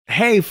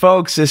Hey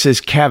folks, this is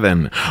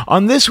Kevin.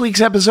 On this week's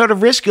episode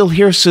of Risk, you'll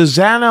hear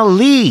Susanna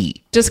Lee.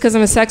 Just because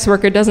I'm a sex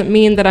worker doesn't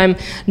mean that I'm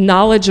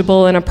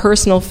knowledgeable and a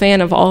personal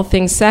fan of all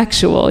things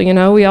sexual. You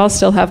know, we all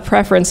still have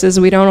preferences.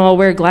 We don't all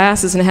wear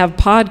glasses and have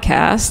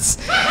podcasts.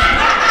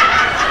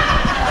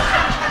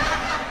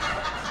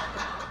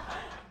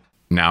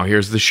 Now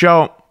here's the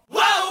show.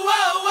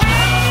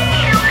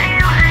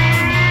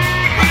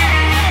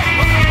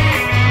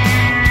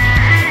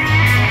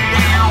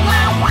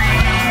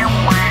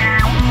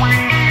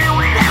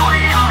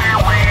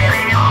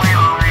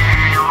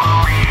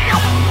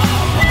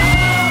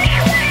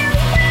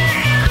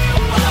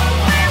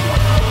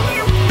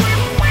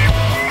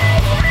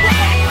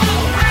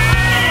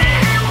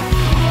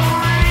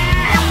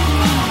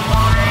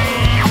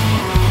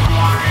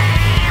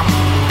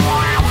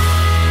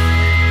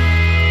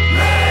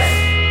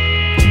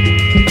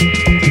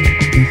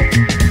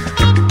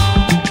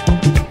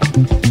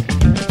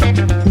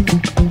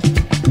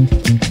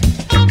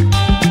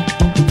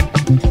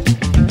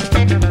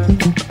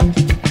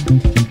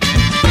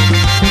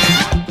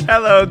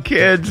 Hello,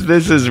 kids.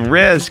 This is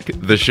Risk,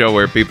 the show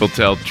where people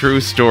tell true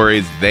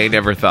stories they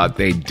never thought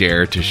they'd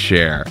dare to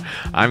share.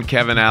 I'm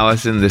Kevin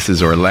Allison. This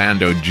is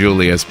Orlando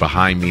Julius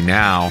behind me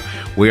now.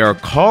 We are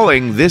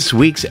calling this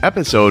week's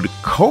episode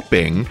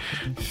Coping,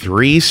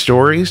 3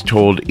 stories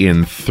told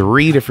in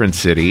 3 different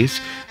cities,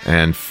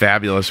 and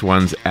fabulous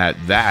ones at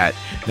that.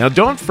 Now,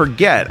 don't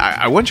forget,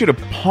 I want you to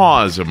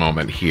pause a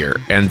moment here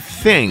and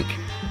think,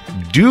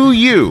 do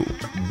you,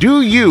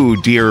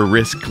 dear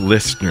Risk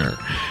listener,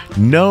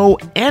 know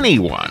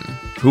anyone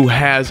who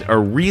has a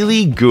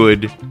really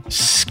good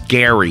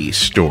scary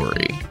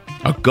story?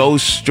 A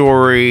ghost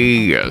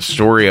story, a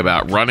story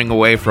about running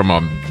away from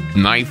a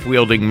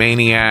knife-wielding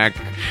maniac,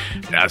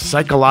 a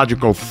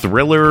psychological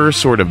thriller,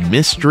 sort of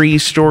mystery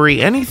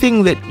story,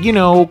 anything that, you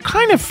know,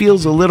 kind of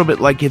feels a little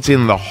bit like it's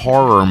in the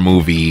horror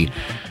movie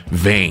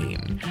vein.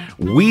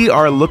 We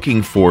are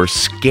looking for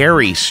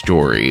scary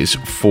stories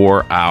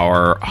for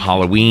our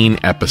Halloween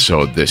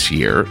episode this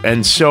year.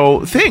 And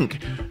so think,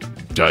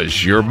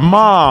 does your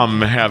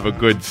mom have a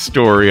good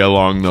story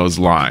along those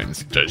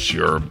lines? Does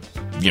your,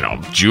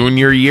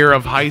 junior year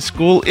of high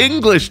school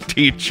English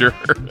teacher?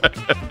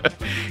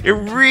 We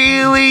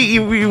really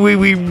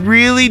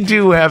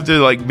do have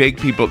to make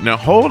people, now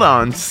hold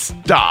on,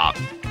 stop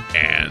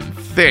and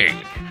think.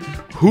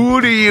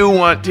 Who do you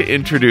want to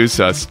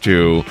introduce us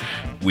to?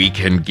 We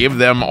can give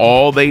them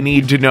all they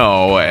need to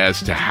know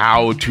as to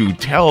how to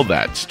tell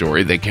that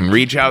story. They can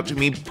reach out to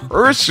me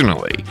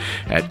personally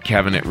at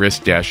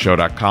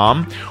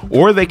kevin@risk-show.com,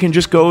 or they can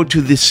just go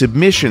to the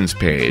submissions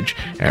page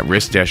at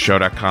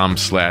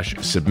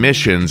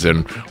risk-show.com/submissions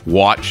and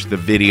watch the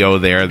video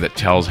there that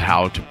tells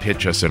how to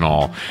pitch us and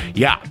all.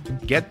 Yeah,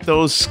 get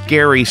those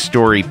scary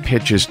story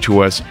pitches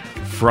to us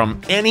from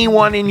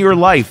anyone in your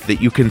life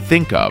that you can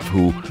think of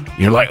who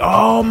you're like,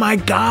 oh my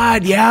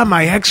God, yeah,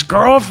 my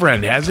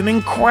ex-girlfriend has an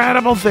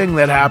incredible thing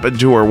that happened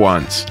to her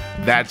once.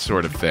 That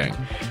sort of thing.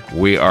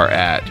 We are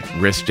at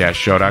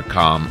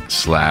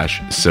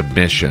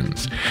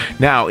risk-show.com/submissions.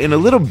 Now, in a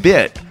little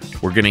bit,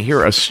 we're going to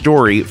hear a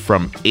story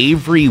from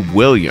Avery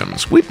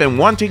Williams. We've been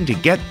wanting to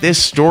get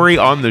this story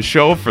on the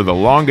show for the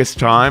longest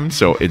time,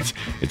 so it's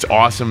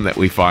awesome that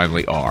we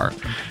finally are.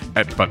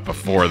 But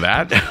before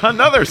that,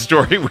 another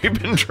story we've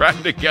been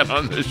trying to get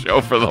on the show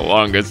for the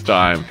longest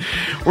time.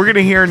 We're going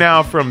to hear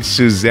now from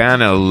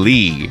Susanna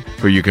Lee,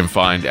 who you can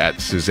find at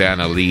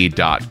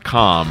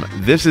susannalee.com.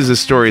 This is a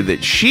story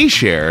that she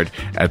shared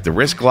at the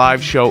Risk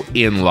Live show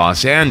in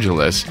Los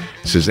Angeles.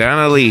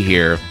 Susanna Lee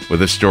here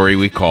with a story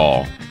we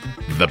call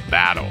The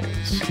Battles.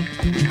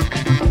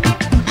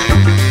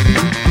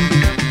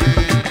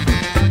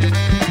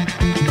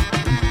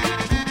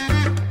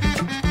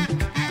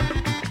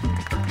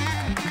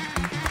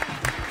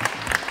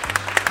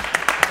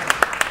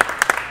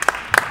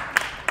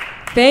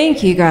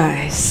 Thank you,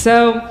 guys.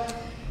 So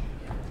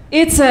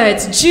it's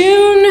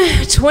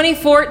June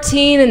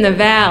 2014 in the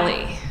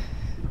Valley,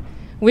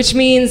 which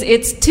means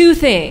it's 2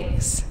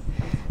 things: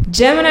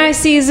 Gemini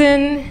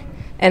season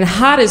and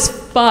hot as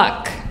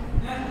fuck.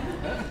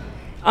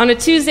 On a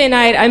Tuesday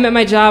night, I'm at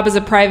my job as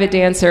a private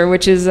dancer,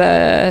 which is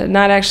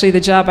not actually the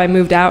job I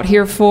moved out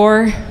here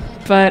for,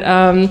 but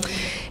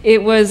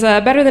it was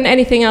better than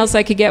anything else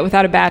I could get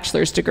without a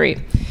bachelor's degree.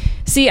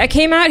 See, I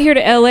came out here to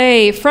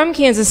LA from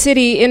Kansas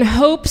City in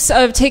hopes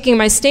of taking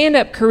my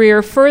stand-up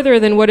career further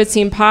than what had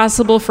seemed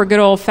possible for good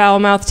old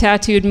foul-mouthed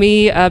tattooed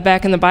me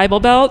back in the Bible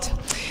Belt.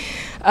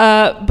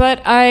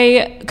 But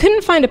I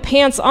couldn't find a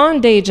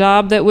pants-on day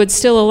job that would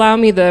still allow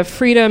me the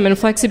freedom and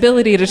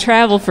flexibility to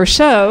travel for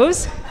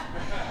shows.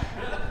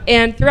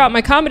 And throughout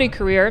my comedy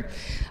career,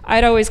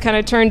 I'd always kind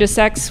of turned to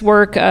sex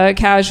work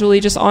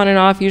casually, just on and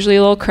off, usually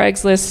a little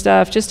Craigslist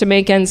stuff, just to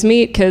make ends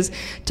meet, because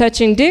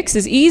touching dicks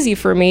is easy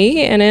for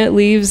me, and it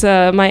leaves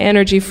my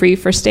energy free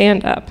for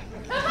stand-up.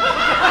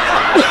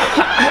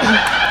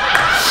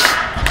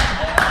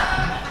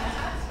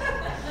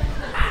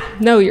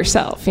 Know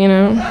yourself, you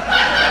know?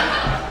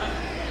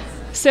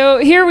 So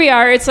here we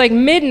are. It's like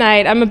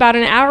midnight. I'm about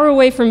an hour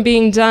away from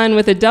being done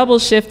with a double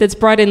shift that's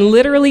brought in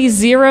literally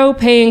 0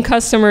 paying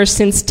customers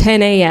since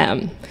 10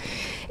 a.m.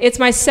 It's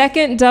my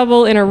second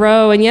double in a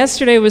row, and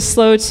yesterday was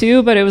slow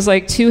too, but it was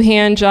like 2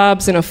 hand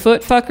jobs and a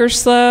foot fucker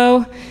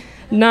slow,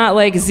 not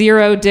like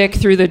 0 dick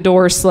through the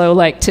door slow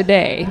like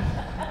today.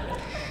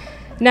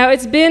 Now,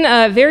 it's been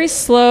very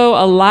slow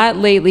a lot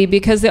lately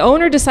because the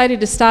owner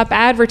decided to stop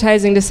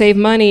advertising to save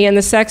money, and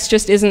the sex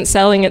just isn't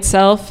selling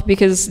itself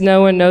because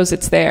no one knows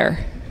it's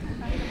there.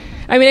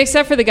 I mean,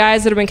 except for the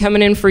guys that have been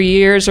coming in for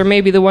years, or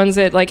maybe the ones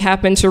that like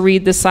happen to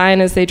read the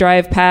sign as they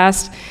drive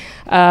past.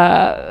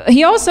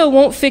 He also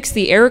won't fix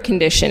the air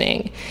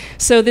conditioning.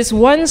 So this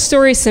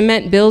 1-story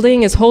cement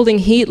building is holding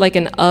heat like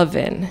an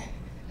oven.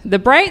 The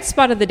bright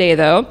spot of the day,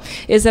 though,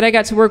 is that I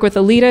got to work with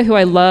Alita, who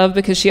I love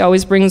because she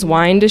always brings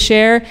wine to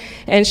share,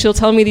 and she'll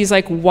tell me these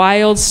like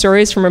wild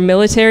stories from her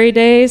military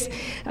days.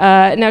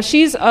 Now,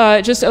 she's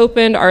just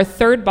opened our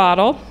 3rd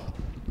bottle,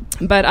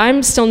 but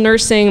I'm still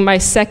nursing my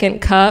 2nd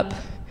cup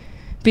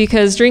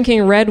because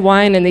drinking red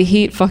wine in the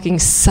heat fucking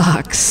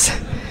sucks.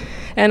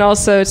 And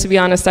also, to be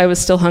honest, I was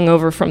still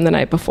hungover from the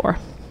night before.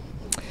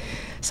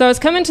 So I was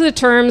coming to the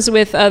terms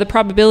with the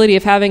probability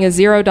of having a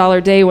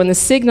 $0 day when the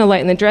signal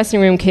light in the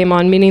dressing room came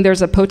on, meaning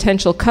there's a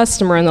potential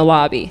customer in the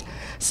lobby.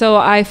 So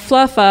I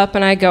fluff up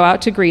and I go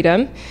out to greet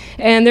him.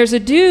 And there's a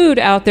dude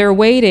out there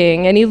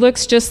waiting, and he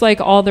looks just like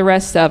all the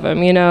rest of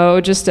them, you know,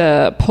 just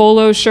a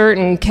polo shirt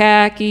and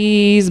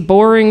khakis,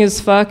 boring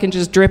as fuck and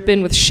just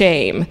dripping with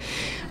shame.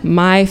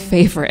 My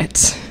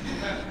favorite.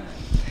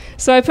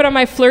 So I put on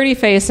my flirty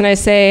face and I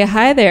say,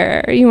 "Hi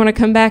there, you want to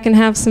come back and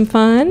have some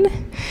fun?"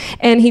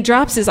 And he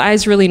drops his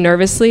eyes really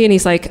nervously and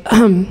he's like,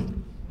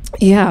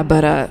 yeah,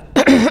 but I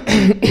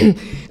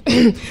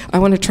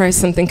want to try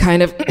something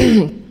kind of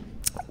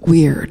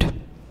weird.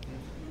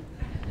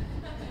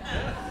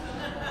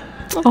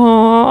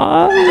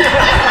 Aww.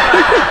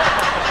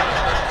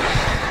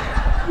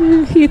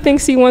 He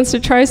thinks he wants to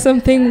try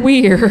something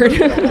weird.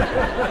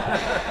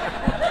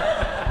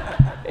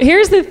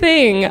 Here's the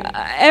thing.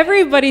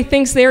 Everybody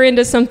thinks they're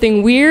into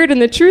something weird,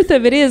 and the truth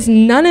of it is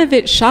none of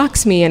it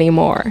shocks me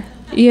anymore,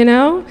 you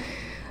know?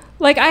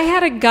 Like, I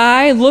had a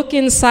guy look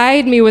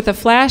inside me with a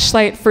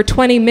flashlight for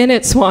 20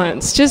 minutes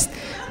once, just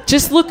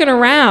looking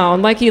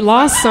around like he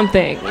lost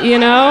something, you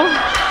know?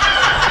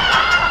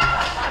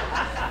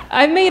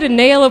 I made a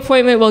nail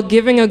appointment while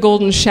giving a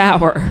golden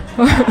shower.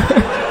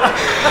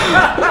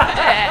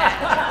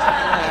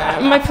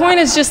 My point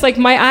is just like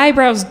my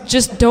eyebrows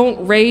just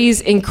don't raise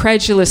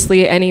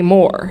incredulously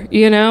anymore,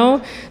 you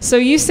know? So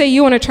you say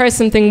you want to try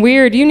something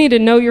weird, you need to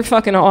know your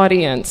fucking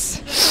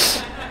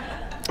audience.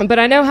 But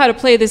I know how to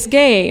play this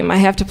game. I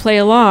have to play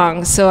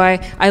along. So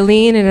I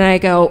lean and I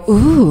go,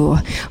 "Ooh,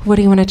 what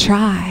do you want to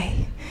try?"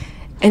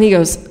 And he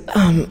goes,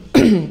 a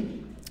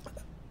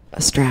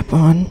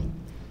strap-on.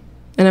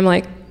 And I'm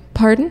like,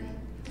 "Pardon?"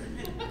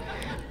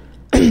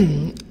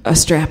 A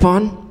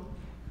strap-on.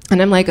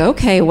 And I'm like,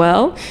 "Okay,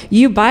 well,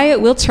 you buy it,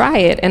 we'll try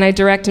it." And I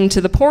direct him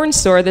to the porn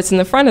store that's in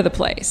the front of the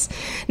place.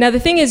 Now, the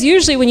thing is,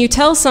 usually when you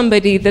tell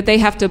somebody that they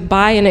have to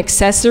buy an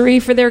accessory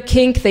for their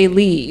kink, they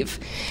leave.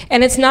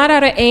 And it's not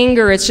out of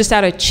anger, it's just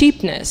out of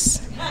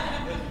cheapness.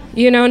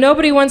 You know,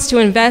 nobody wants to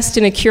invest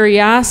in a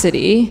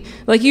curiosity.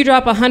 Like, you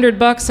drop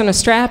 $100 on a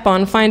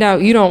strap-on, find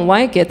out you don't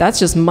like it, that's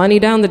just money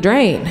down the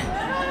drain.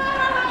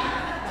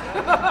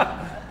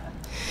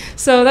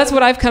 So that's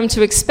what I've come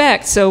to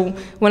expect. So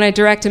when I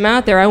direct him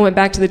out there, I went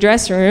back to the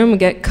dressing room and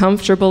get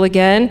comfortable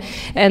again.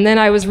 And then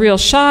I was real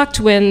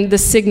shocked when the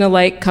signal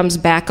light comes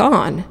back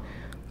on.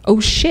 Oh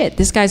shit,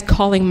 this guy's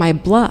calling my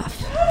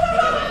bluff.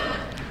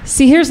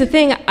 See, here's the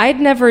thing. I'd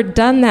never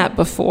done that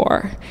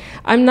before.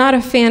 I'm not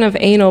a fan of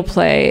anal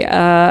play,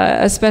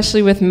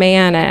 especially with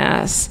man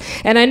ass.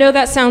 And I know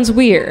that sounds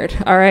weird,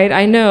 all right?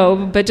 I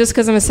know, but just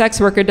because I'm a sex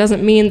worker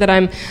doesn't mean that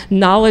I'm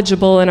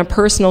knowledgeable and a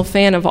personal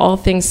fan of all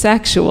things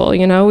sexual.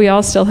 You know, we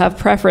all still have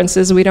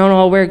preferences. We don't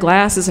all wear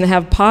glasses and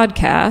have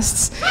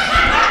podcasts.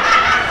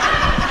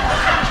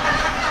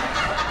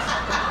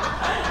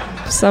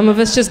 Some of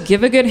us just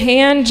give a good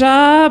hand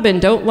job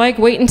and don't like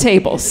waiting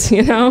tables,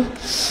 you know?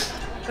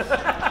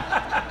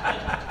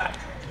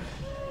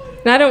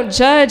 And I don't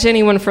judge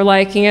anyone for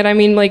liking it. I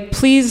mean, like,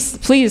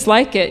 please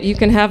like it. You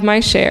can have my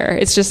share.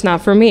 It's just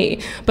not for me.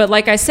 But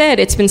like I said,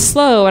 it's been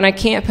slow, and I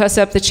can't pass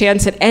up the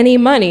chance at any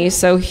money,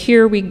 so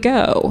here we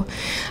go.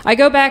 I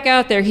go back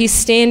out there. He's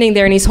standing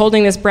there, and he's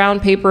holding this brown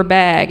paper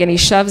bag, and he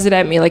shoves it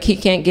at me like he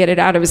can't get it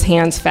out of his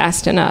hands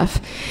fast enough.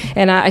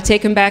 And I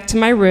take him back to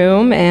my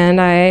room, and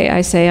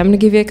I say, "I'm going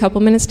to give you a couple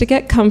minutes to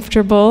get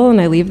comfortable,"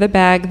 and I leave the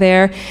bag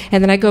there.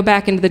 And then I go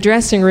back into the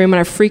dressing room, and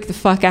I freak the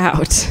fuck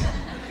out.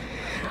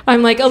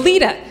 I'm like,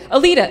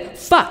 Alita,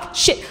 fuck,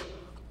 shit,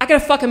 I gotta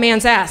fuck a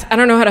man's ass. I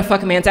don't know how to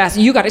fuck a man's ass.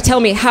 You gotta tell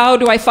me, how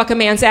do I fuck a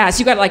man's ass?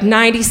 You got like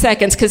 90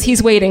 seconds because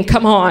he's waiting,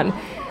 come on.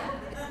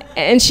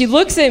 And she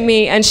looks at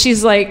me and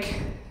she's like,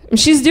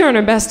 she's doing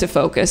her best to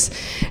focus.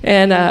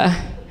 And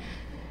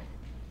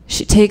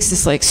she takes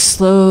this like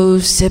slow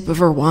sip of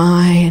her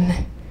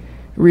wine,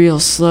 real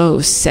slow,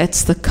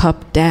 sets the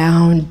cup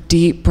down,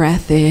 deep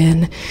breath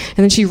in, and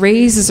then she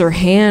raises her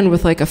hand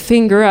with like a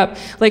finger up,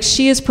 like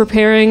she is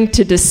preparing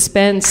to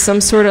dispense some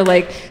sort of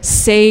like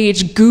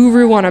sage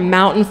guru on a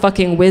mountain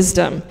fucking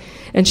wisdom.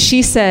 And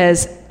she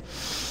says,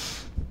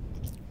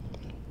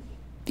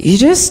 "You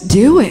just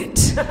do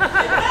it."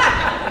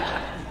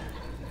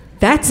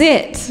 That's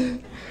it.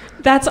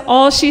 That's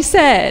all she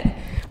said.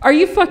 Are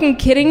you fucking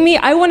kidding me?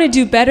 I want to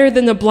do better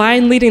than the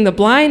blind leading the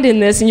blind in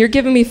this, and you're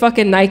giving me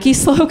fucking Nike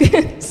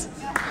slogans?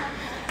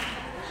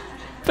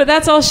 But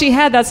that's all she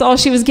had. That's all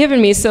she was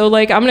giving me. So,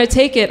 like, I'm going to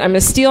take it. I'm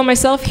going to steel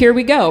myself. Here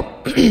we go.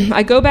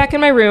 I go back in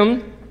my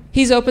room.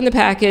 He's opened the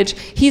package.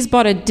 He's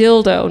bought a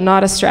dildo,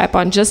 not a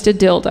strap-on, just a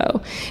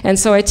dildo. And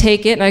so I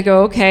take it, and I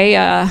go, okay,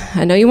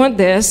 I know you want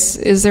this.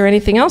 Is there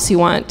anything else you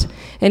want?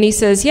 And he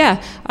says,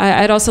 yeah,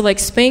 I'd also like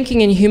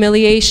spanking and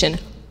humiliation.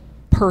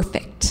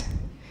 Perfect.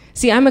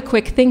 See, I'm a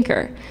quick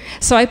thinker.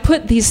 So I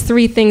put these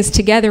 3 things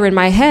together in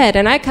my head,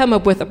 and I come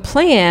up with a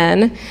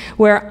plan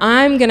where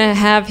I'm going to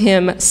have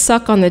him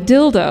suck on the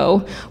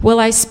dildo while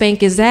I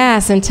spank his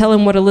ass and tell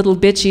him what a little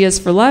bitch he is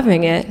for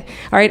loving it.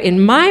 All right,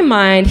 in my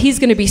mind, he's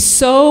going to be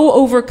so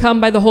overcome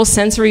by the whole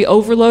sensory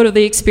overload of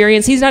the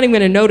experience, he's not even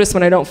going to notice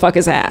when I don't fuck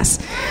his ass.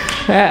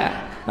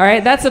 All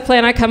right, that's the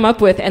plan I come up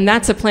with, and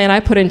that's a plan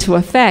I put into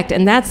effect,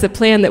 and that's the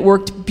plan that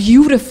worked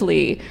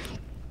beautifully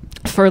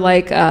for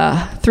like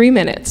 3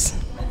 minutes.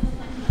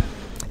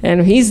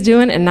 And he's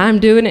doing it, and I'm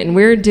doing it, and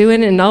we're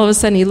doing it, and all of a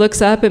sudden he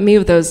looks up at me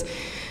with those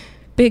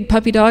big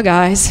puppy dog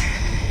eyes,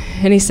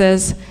 and he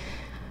says,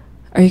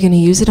 "Are you going to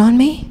use it on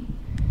me?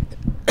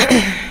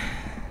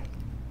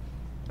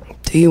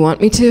 Do you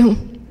want me to?"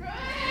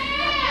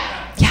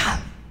 Yeah.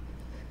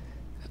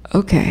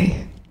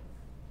 Okay.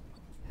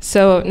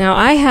 So now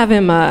I have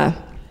him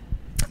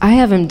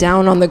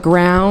down on the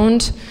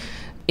ground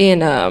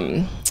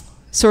in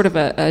sort of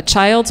a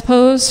child's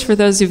pose for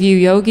those of you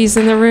yogis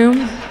in the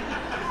room.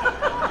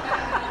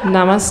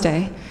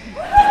 Namaste.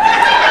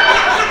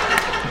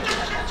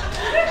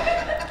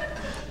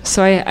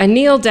 So I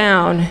kneel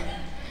down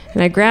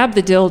and I grab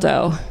the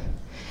dildo,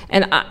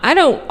 and I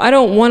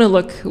don't want to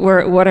look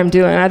what I'm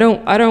doing. I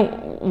don't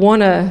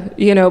want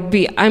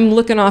to I'm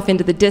looking off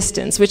into the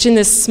distance, which in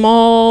this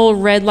small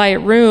red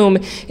light room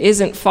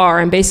isn't far.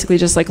 I'm basically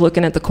just like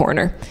looking at the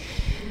corner,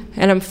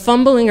 and I'm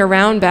fumbling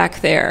around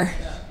back there,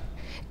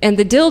 and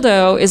the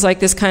dildo is like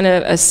this kind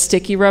of a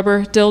sticky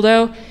rubber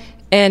dildo.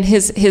 And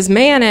his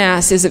man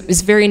ass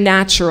is very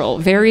natural,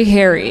 very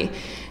hairy.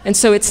 And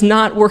so it's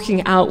not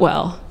working out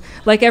well.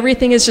 Like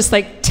everything is just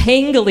like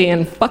tangly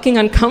and fucking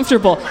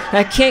uncomfortable. And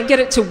I can't get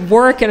it to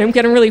work, and I'm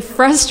getting really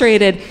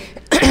frustrated.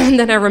 And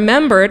then I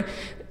remembered,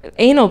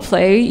 anal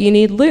play, you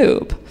need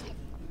lube.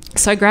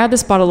 So I grabbed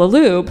this bottle of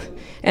lube,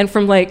 and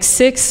from like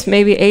 6,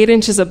 maybe 8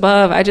 inches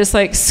above, I just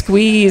like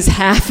squeeze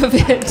half of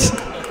it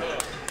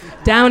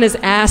down his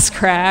ass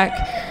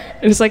crack.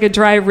 It was like a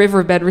dry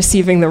riverbed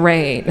receiving the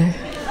rain.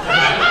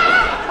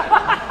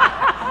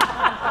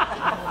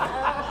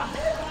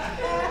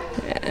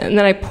 And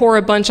then I pour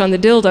a bunch on the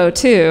dildo,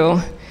 too.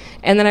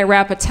 And then I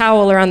wrap a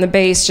towel around the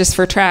base just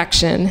for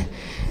traction.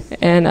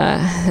 And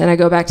I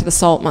go back to the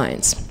salt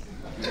mines.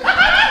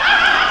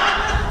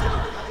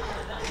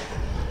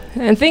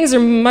 And things are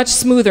much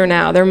smoother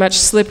now. They're much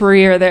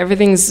slipperier.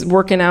 Everything's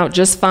working out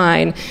just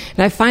fine. And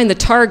I find the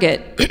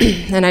target,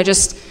 and I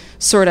just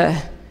sort of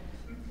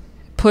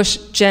push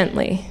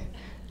gently,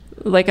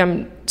 like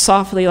I'm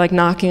softly like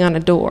knocking on a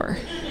door.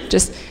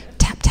 Just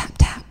tap, tap,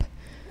 tap.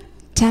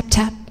 Tap,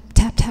 tap,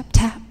 tap, tap,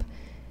 tap.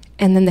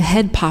 And then the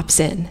head pops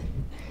in.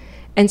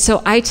 And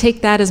so I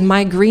take that as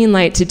my green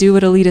light to do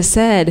what Alita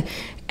said,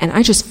 and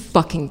I just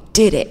fucking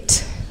did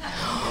it.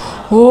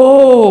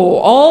 Oh,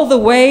 all the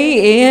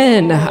way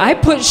in. I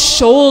put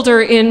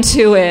shoulder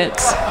into it.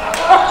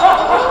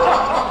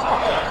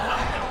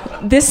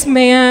 This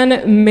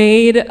man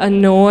made a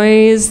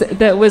noise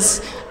that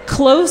was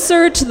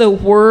closer to the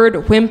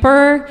word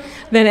whimper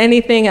than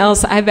anything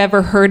else I've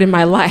ever heard in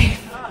my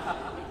life.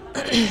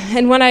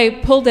 And when I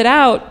pulled it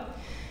out,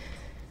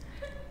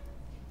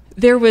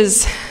 there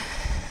was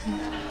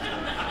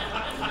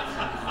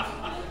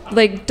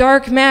like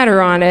dark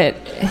matter on it.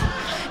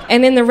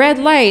 And in the red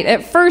light,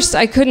 at first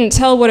I couldn't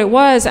tell what it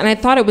was, and I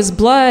thought it was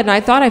blood, and I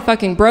thought I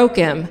fucking broke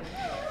him.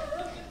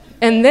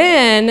 And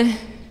then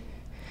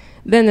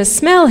the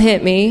smell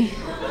hit me,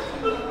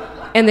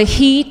 and the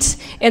heat,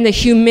 and the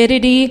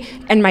humidity,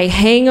 and my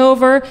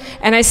hangover,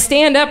 and I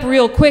stand up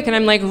real quick, and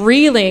I'm like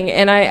reeling,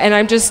 and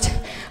I'm just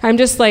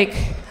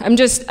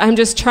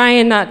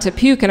trying not to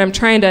puke, and I'm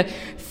trying to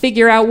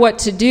figure out what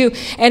to do.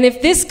 And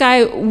if this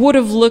guy would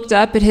have looked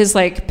up at his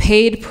like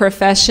paid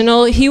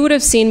professional, he would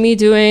have seen me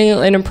doing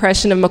an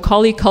impression of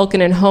Macaulay Culkin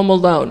in Home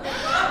Alone.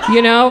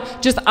 You know,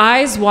 just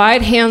eyes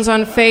wide, hands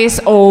on face.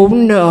 Oh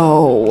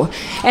no.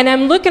 And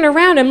I'm looking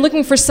around, I'm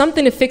looking for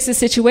something to fix the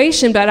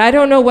situation, but I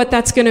don't know what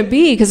that's going to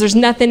be because there's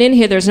nothing in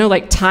here. There's no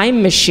like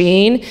time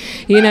machine,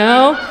 you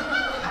know?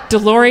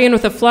 DeLorean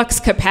with a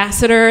flux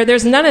capacitor.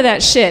 There's none of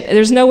that shit.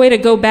 There's no way to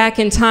go back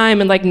in time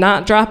and like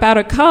not drop out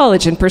of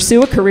college and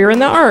pursue a career in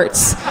the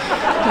arts.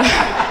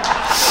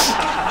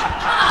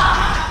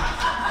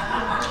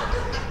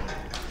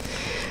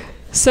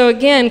 So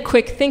again,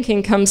 quick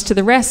thinking comes to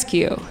the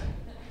rescue.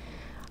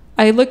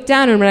 I look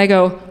down at him and I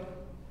go,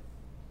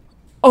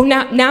 oh,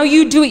 now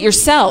you do it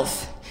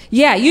yourself.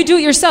 Yeah, you do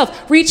it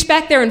yourself. Reach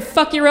back there and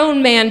fuck your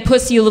own man,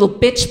 pussy, you little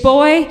bitch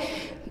boy.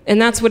 And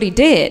that's what he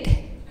did.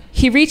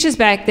 He reaches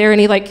back there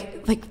and he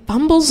like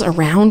fumbles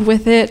around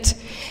with it.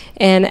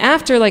 And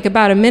after like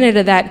about a minute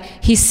of that,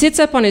 he sits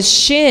up on his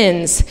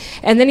shins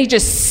and then he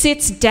just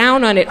sits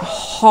down on it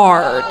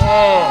hard.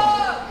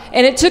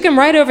 And it took him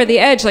right over the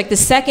edge. Like the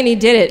second he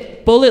did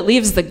it, bullet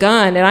leaves the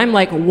gun, and I'm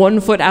like 1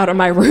 foot out of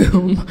my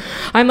room.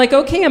 I'm like,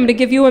 okay, I'm going to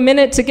give you a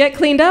minute to get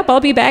cleaned up. I'll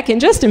be back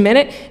in just a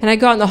minute. And I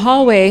go out in the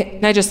hallway,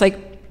 and I just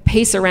like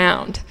pace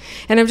around.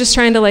 And I'm just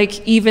trying to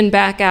like even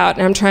back out,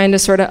 and I'm trying to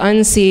sort of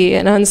unsee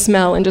and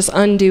unsmell and just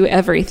undo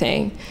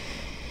everything.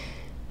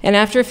 And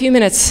after a few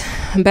minutes,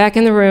 I'm back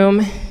in the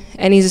room,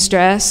 and he's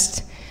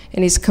dressed,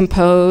 and he's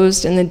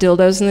composed, and the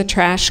dildo's in the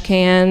trash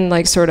can,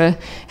 like sort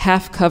of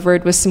half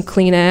covered with some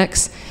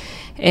Kleenex.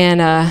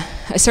 And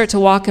I start to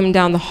walk him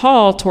down the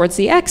hall towards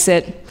the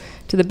exit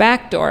to the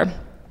back door.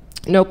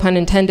 No pun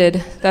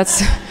intended.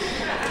 That's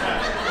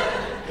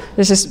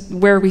just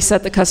where we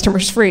set the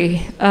customers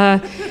free.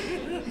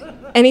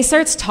 And he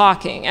starts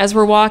talking. As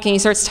we're walking, he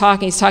starts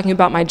talking. He's talking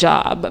about my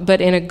job,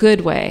 but in a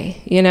good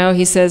way. You know,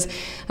 he says,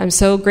 I'm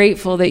so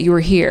grateful that you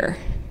were here.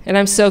 And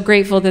I'm so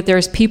grateful that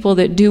there's people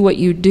that do what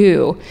you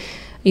do.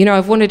 You know,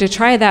 I've wanted to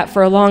try that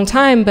for a long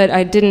time, but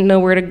I didn't know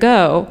where to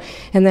go.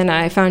 And then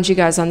I found you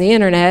guys on the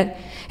internet.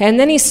 And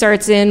then he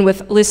starts in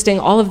with listing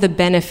all of the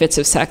benefits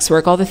of sex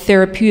work, all the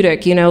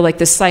therapeutic, you know, like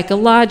the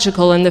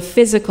psychological and the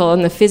physical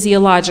and the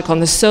physiological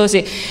and the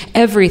socio,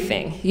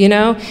 everything, you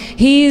know.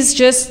 He's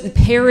just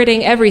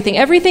parroting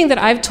everything that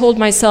I've told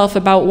myself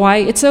about why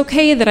it's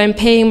okay that I'm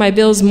paying my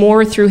bills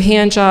more through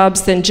hand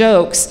jobs than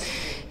jokes.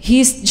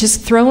 He's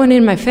just throwing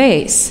in my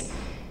face.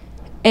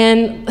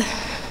 And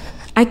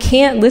I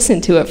can't listen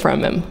to it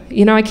from him.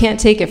 You know, I can't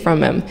take it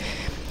from him.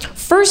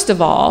 First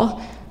of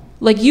all,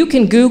 like you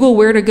can Google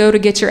where to go to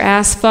get your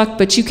ass fucked,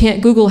 but you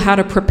can't Google how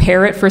to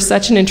prepare it for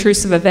such an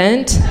intrusive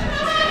event.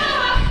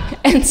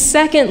 And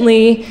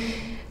secondly,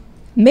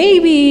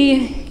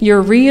 maybe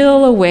you're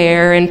real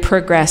aware and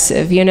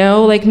progressive, you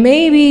know? Like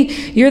maybe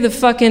you're the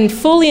fucking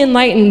fully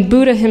enlightened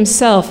Buddha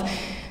himself,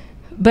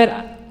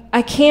 but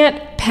I can't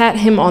pat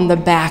him on the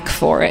back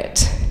for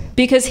it.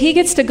 Because he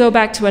gets to go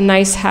back to a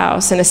nice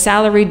house and a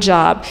salaried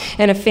job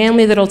and a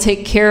family that'll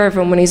take care of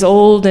him when he's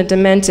old and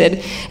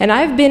demented. And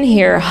I've been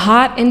here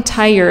hot and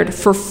tired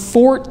for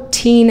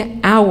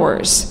 14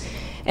 hours.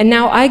 And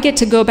now I get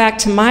to go back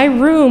to my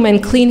room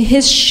and clean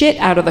his shit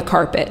out of the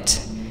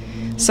carpet.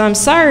 So I'm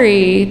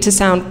sorry to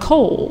sound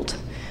cold,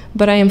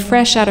 but I am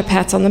fresh out of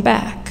pats on the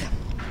back.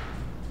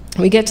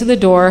 We get to the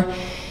door,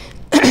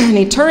 and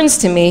he turns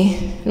to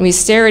me, and we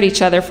stare at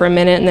each other for a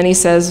minute, and then he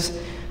says,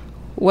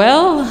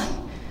 well,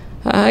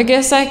 I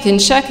guess I can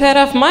check that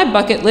off my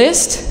bucket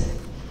list.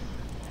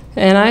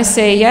 And I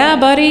say, yeah,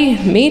 buddy,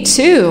 me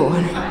too.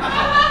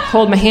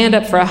 Hold my hand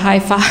up for a high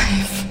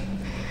five.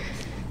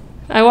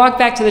 I walk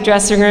back to the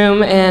dressing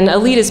room, and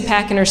Alita's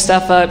packing her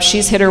stuff up.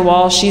 She's hit her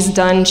wall. She's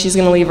done. She's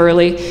going to leave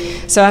early.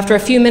 So after a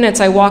few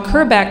minutes, I walk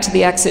her back to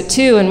the exit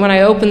too, and when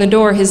I open the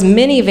door, his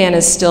minivan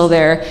is still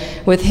there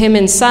with him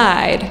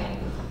inside.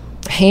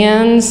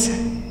 Hands,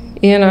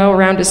 you know,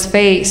 around his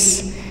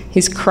face.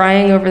 He's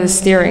crying over the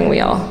steering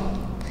wheel.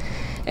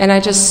 And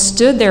I just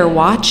stood there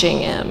watching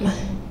him.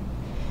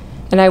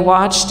 And I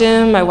watched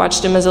him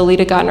as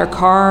Alita got in her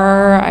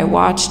car. I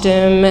watched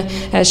him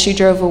as she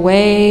drove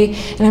away.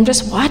 And I'm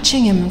just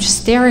watching him, I'm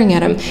just staring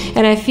at him.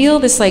 And I feel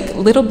this like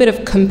little bit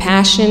of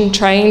compassion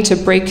trying to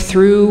break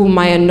through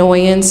my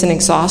annoyance and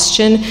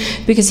exhaustion,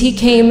 because he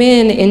came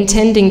in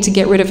intending to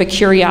get rid of a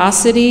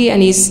curiosity,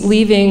 and he's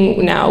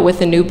leaving now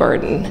with a new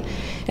burden.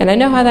 And I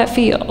know how that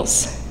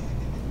feels.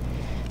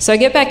 So I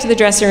get back to the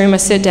dressing room, I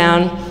sit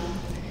down,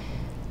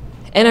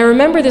 and I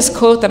remember this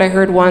quote that I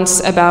heard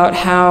once about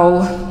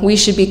how we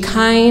should be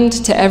kind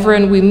to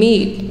everyone we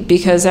meet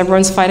because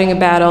everyone's fighting a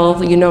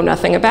battle you know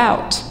nothing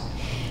about.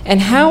 And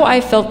how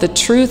I felt the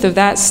truth of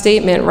that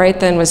statement right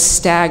then was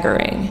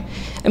staggering.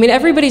 I mean,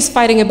 everybody's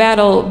fighting a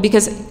battle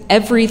because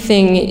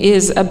everything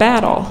is a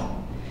battle.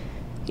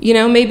 You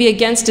know, maybe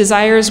against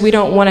desires we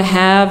don't want to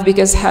have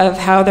because of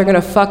how they're going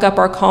to fuck up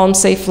our calm,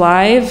 safe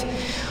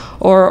life.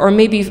 Or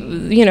maybe,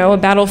 you know, a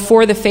battle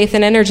for the faith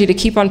and energy to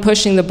keep on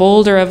pushing the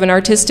boulder of an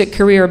artistic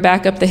career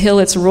back up the hill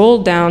it's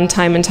rolled down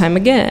time and time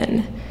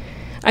again.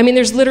 I mean,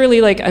 there's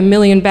literally like a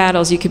million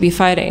battles you could be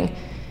fighting.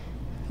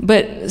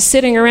 But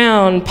sitting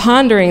around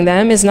pondering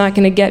them is not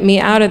going to get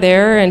me out of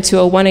there and to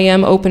a 1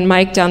 a.m. open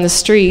mic down the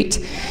street.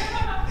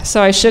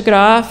 So I shook it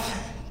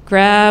off,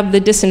 grabbed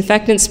the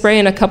disinfectant spray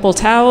and a couple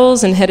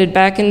towels, and headed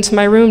back into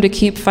my room to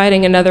keep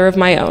fighting another of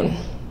my own.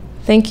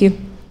 Thank you.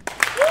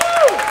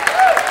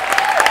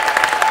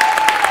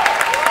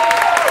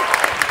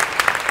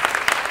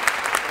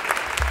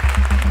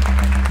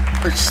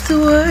 What's the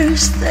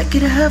worst that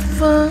could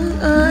happen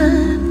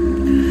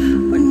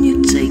when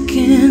you're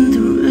taking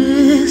the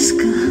risk?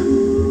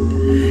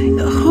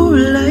 Your whole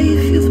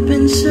life you've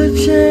been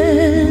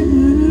searching,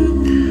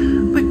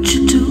 but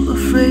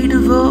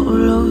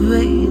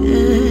elevated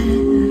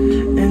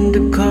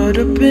and caught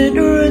up in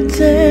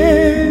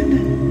routine.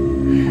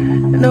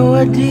 No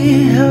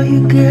idea how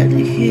you get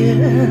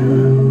here.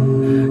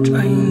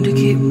 Trying to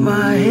keep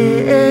my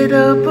head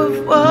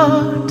above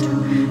water.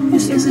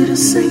 It's easy to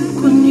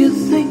sink when you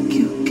think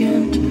you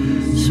can't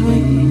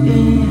swim.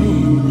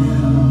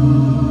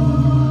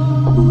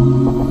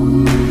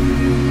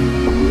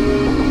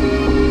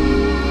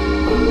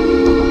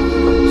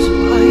 So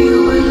are you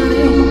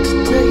willing to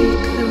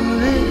take the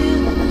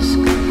risk?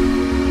 Are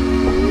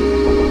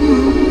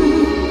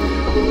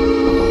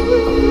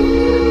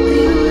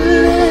you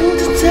willing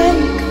to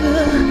take the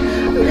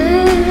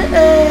risk?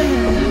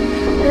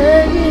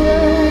 Are you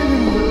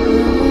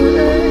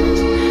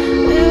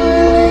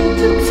willing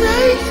to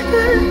take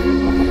the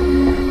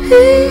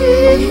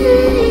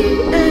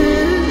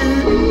risk?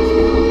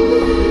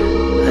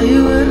 Are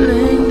you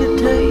willing to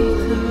take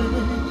the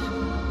risk?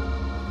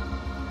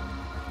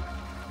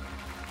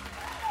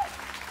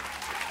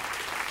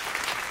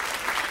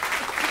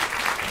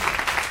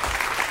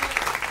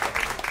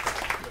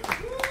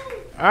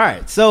 All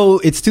right, so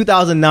it's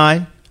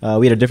 2009.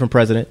 We had a different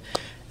president.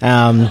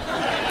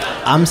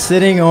 I'm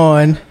sitting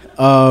on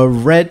a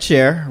red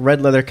chair,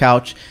 red leather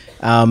couch.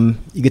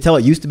 You could tell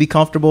it used to be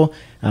comfortable,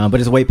 but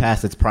it's way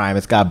past its prime.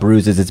 It's got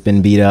bruises. It's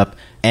been beat up.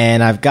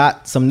 And I've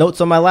got some notes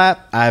on my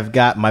lap. I've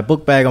got my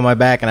book bag on my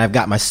back, and I've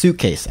got my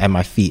suitcase at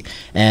my feet.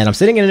 And I'm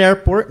sitting in an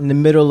airport in the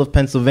middle of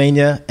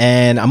Pennsylvania,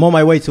 and I'm on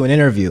my way to an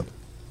interview.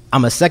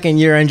 I'm a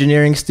second-year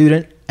engineering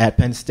student at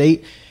Penn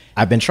State.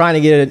 I've been trying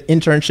to get an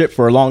internship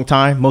for a long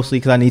time, mostly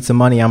because I need some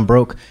money. I'm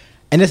broke.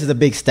 And this is a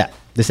big step.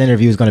 This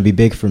interview is going to be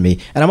big for me.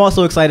 And I'm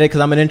also excited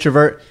because I'm an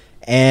introvert.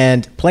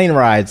 And plane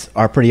rides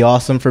are pretty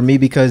awesome for me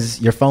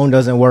because your phone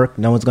doesn't work.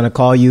 No one's going to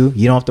call you.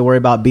 You don't have to worry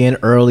about being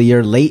early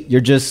or late.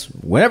 You're just,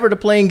 whenever the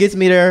plane gets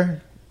me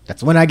there,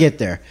 that's when I get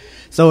there.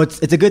 So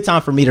it's a good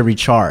time for me to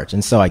recharge.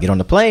 And so I get on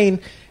the plane.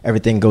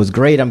 Everything goes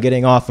great. I'm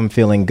getting off. I'm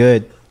feeling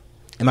good.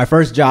 And my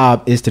first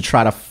job is to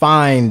try to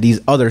find these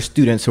other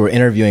students who are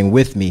interviewing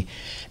with me.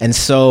 And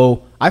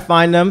so I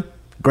find them.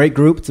 Great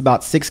group. It's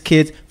about 6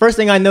 kids. First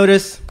thing I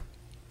notice,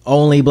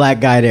 only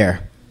black guy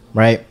there,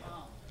 right?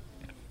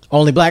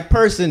 Only black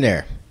person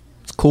there.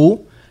 It's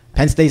cool.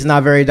 Penn State's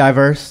not very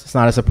diverse. It's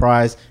not a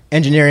surprise.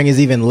 Engineering is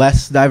even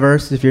less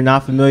diverse if you're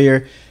not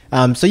familiar.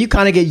 So you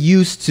kind of get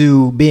used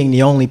to being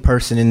the only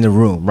person in the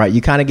room, right?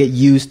 You kind of get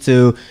used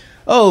to,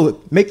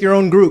 make your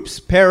own groups,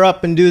 pair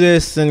up and do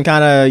this, and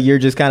you're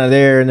just kind of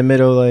there in the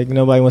middle, like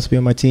nobody wants to be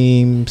on my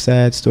team,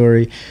 sad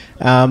story.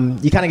 You kind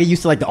of get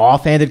used to like the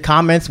offhanded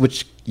comments,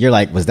 which you're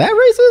like, was that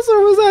racist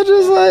or was that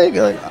just like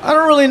I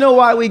don't really know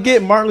why we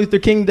get Martin Luther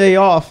King Day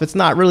off. It's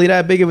not really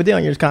that big of a deal.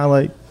 And you're just kind of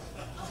like.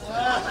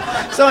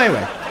 So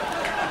anyway,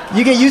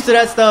 you get used to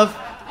that stuff.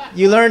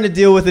 You learn to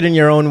deal with it in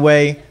your own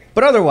way.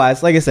 But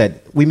otherwise, like I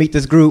said, we meet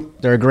this group.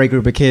 They're a great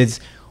group of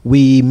kids.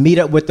 We meet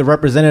up with the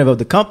representative of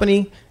the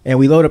company, and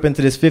we load up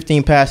into this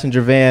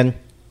 15-passenger van,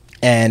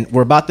 and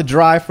we're about to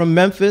drive from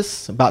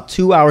Memphis, about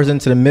 2 hours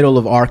into the middle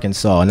of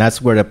Arkansas, and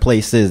that's where the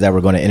place is that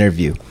we're going to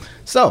interview.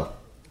 So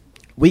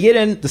we get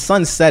in, the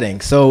sun's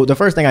setting. So the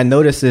first thing I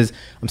notice is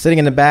I'm sitting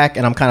in the back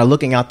and I'm kind of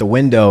looking out the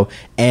window,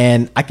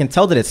 and I can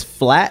tell that it's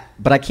flat,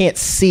 but I can't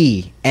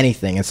see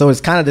anything. And so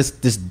it's kind of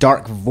this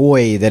dark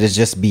void that is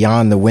just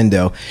beyond the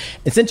window.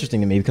 It's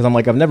interesting to me because I'm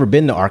like, I've never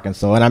been to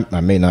Arkansas, and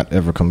I may not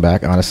ever come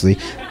back, honestly,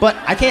 but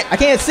I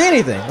can't see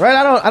anything, right?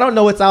 I don't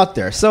know what's out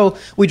there. So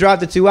we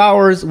drive the 2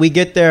 hours, we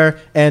get there,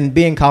 and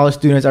being college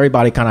students,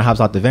 everybody kind of hops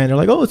out the van. They're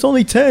like, oh, it's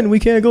only 10. We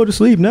can't go to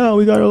sleep now.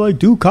 We got to like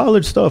do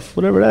college stuff,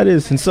 whatever that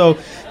is. And so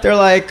they're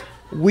like,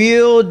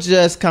 we'll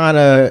just kind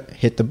of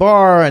hit the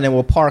bar and then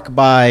we'll park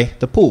by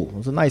the pool. It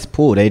was a nice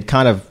pool. They'd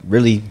kind of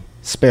really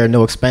spared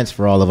no expense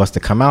for all of us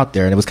to come out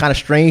there. And it was kind of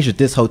strange that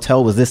this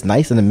hotel was this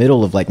nice in the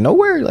middle of like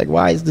nowhere. Like,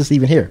 why is this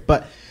even here?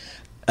 But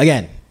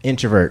again,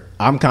 introvert.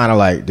 I'm kind of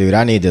like, dude,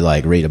 I need to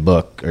like read a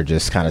book or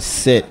just kind of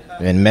sit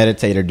and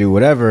meditate or do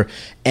whatever.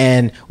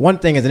 And one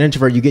thing as an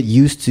introvert, you get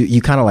used to,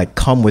 you kind of like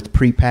come with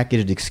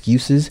prepackaged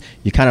excuses.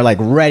 You're kind of like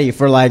ready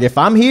for like, if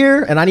I'm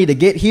here and I need to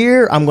get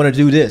here, I'm going to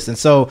do this. And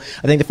so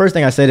I think the first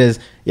thing I said is,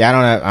 yeah, I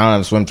don't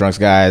have swim trunks,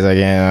 guys.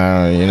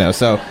 Again,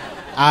 so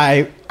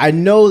I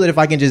know that if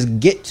I can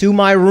just get to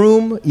my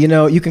room,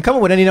 you can come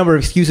up with any number of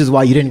excuses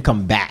why you didn't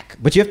come back,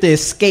 but you have to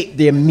escape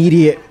the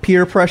immediate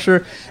peer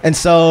pressure. And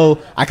so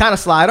I kind of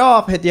slide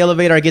off, hit the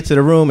elevator, I get to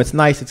the room. It's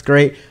nice. It's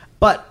great.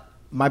 But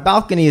my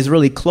balcony is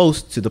really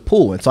close to the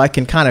pool. And so I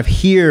can kind of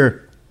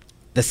hear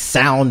the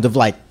sound of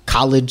like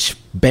college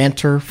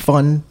banter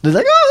fun. They're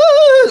like,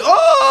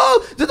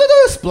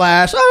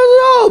 splash,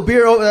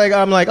 beer. Like,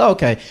 I'm like,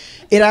 okay.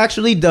 It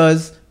actually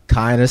does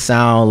kind of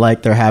sound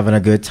like they're having a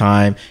good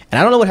time. And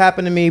I don't know what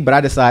happened to me, but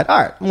I decide,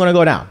 all right, I'm going to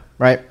go down,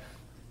 right?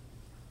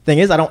 Thing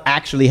is, I don't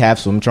actually have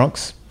swim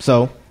trunks.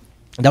 So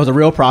that was a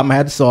real problem I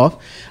had to solve.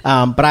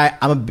 But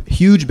I'm a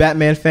huge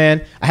Batman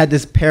fan. I had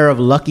this pair of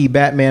lucky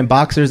Batman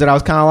boxers that I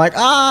was kind of like,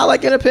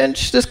 like in a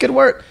pinch, this could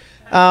work.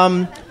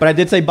 But I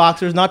did say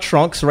boxers, not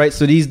trunks, right?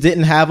 So these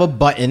didn't have a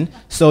button.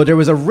 So there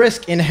was a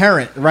risk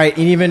inherent, right,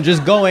 in even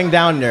just going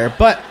down there.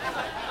 But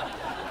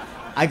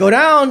I go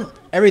down,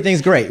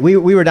 everything's great. We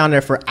were down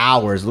there for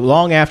hours,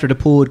 long after the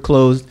pool had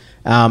closed,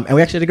 and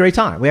we actually had a great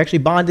time. We actually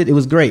bonded. It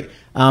was great.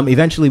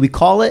 Eventually, we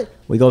call it.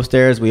 We go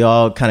upstairs. We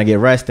all kind of get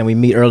rest, and we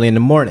meet early in the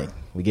morning.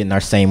 We get in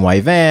our same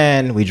white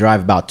van. We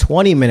drive about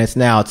 20 minutes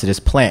now to this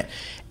plant.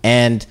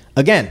 And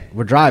again,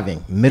 we're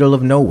driving middle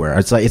of nowhere.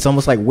 It's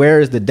almost like, where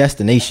is the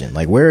destination?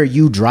 Like, where are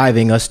you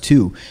driving us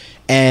to?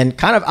 And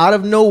kind of out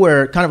of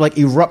nowhere, kind of like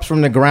erupts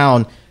from the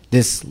ground,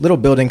 this little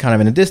building kind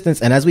of in the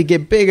distance. And as we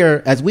get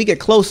bigger, as we get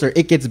closer,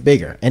 it gets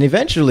bigger. And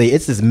eventually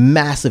it's this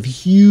massive,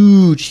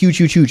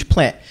 huge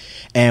plant.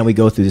 And we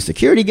go through the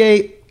security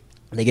gate.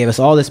 They gave us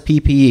all this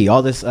PPE,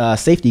 all this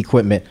safety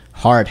equipment,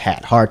 hard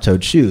hat,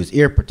 hard-toed shoes,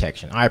 ear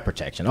protection, eye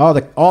protection, all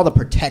the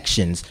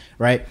protections,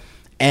 right?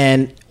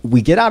 And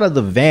we get out of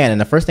the van, and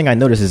the first thing I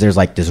notice is there's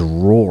like this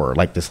roar,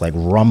 like this like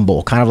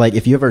rumble, kind of like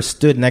if you ever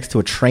stood next to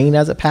a train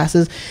as it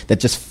passes, that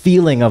just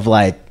feeling of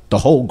like the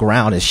whole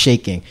ground is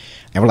shaking.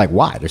 And we're like,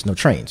 why? There's no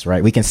trains,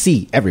 right? We can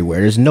see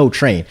everywhere. There's no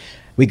train.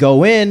 We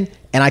go in,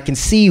 and I can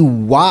see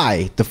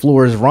why the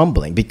floor is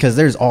rumbling, because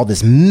there's all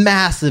this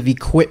massive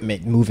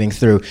equipment moving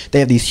through. They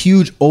have these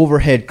huge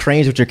overhead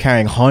cranes, which are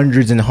carrying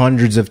hundreds and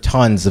hundreds of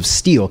tons of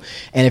steel.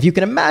 And if you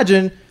can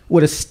imagine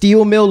what a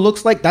steel mill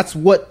looks like, that's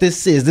what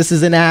this is. This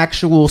is an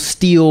actual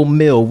steel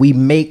mill. We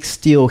make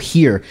steel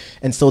here.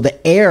 And so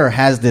the air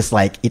has this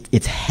like,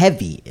 it's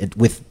heavy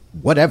with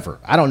whatever.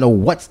 I don't know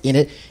what's in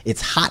it.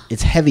 It's hot,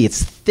 it's heavy,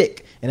 it's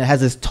thick. And it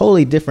has this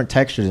totally different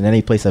texture than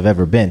any place I've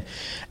ever been.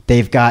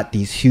 They've got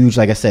these huge,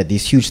 like I said,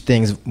 these huge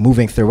things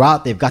moving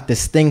throughout. They've got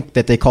this thing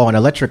that they call an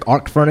electric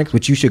arc furnace,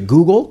 which you should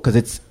Google because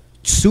it's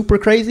super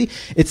crazy.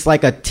 It's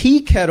like a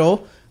tea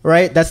kettle,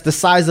 right? That's the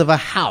size of a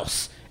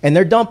house. And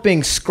they're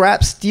dumping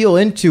scrap steel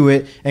into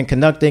it and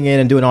conducting it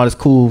and doing all this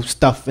cool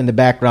stuff in the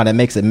background that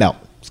makes it melt.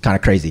 It's kind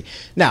of crazy.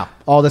 Now,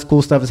 all this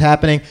cool stuff is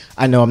happening.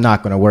 I know I'm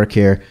not going to work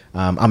here.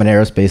 I'm an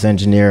aerospace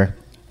engineer.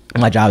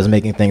 My job is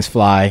making things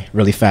fly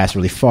really fast,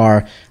 really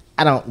far.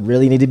 I don't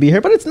really need to be here,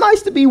 but it's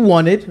nice to be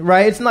wanted,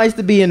 right? It's nice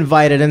to be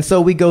invited. And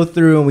so we go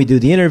through and we do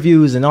the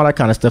interviews and all that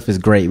kind of stuff is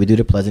great. We do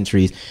the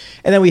pleasantries.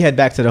 And then we head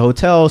back to the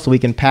hotel so we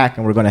can pack,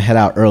 and we're going to head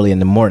out early in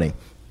the morning.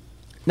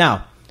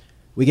 Now,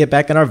 we get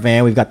back in our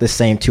van. We've got the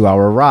same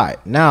 2-hour ride.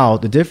 Now,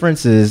 the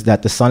difference is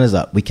that the sun is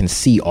up. We can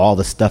see all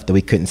the stuff that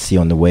we couldn't see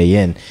on the way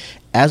in.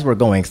 As we're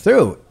going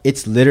through,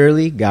 it's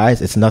literally,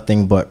 guys, it's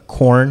nothing but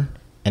corn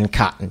and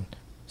cotton.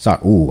 Sorry,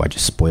 I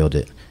just spoiled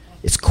it.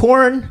 It's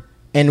corn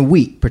and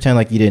wheat. Pretend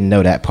like you didn't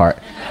know that part.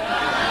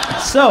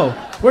 So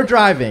we're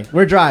driving.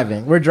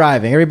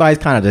 Everybody's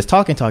kind of just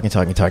talking.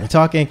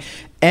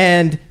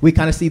 And we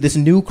kind of see this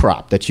new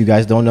crop that you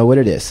guys don't know what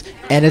it is.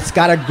 And it's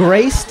got a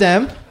gray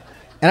stem.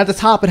 And at the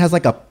top, it has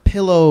like a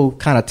pillow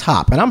kind of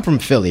top. And I'm from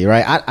Philly,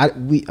 right?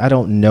 I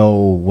don't know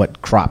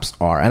what crops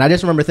are. And I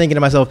just remember thinking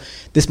to myself,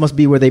 this must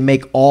be where they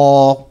make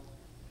all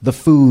the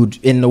food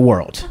in the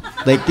world.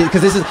 Like,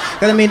 because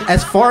I mean,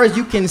 as far as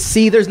you can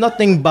see, there's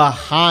nothing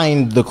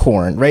behind the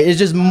corn, right? It's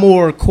just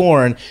more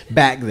corn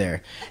back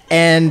there.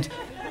 And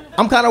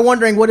I'm kind of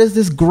wondering, what is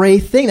this gray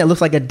thing that looks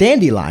like a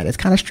dandelion? It's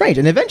kind of strange.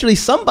 And eventually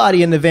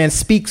somebody in the van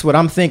speaks what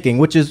I'm thinking,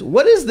 which is,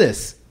 what is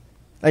this?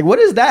 Like, what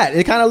is that?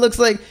 It kind of looks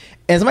like,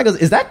 and somebody goes,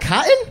 is that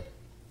cotton?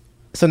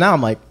 So now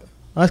I'm like,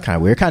 oh, that's kind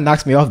of weird. Kind of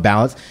knocks me off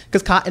balance,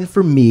 because cotton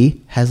for me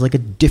has like a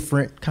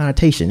different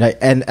connotation. Right?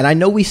 And I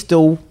know we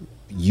still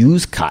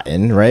use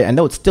cotton, right? I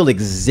know it still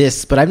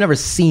exists, but I've never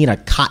seen a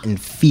cotton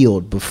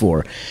field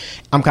before.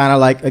 I'm kind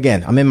of like,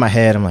 again, I'm in my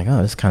head. I'm like,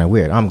 oh, this is kind of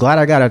weird. I'm glad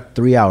I got a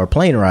 3-hour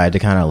plane ride to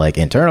kind of like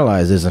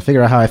internalize this and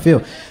figure out how I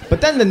feel.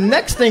 But then the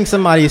next thing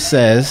somebody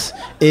says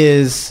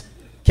is,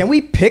 can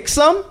we pick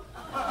some?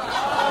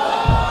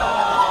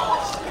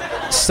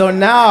 So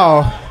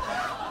now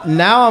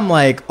I'm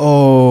like,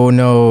 oh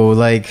no,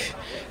 like,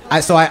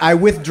 I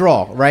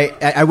withdraw, right?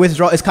 I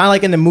withdraw. It's kind of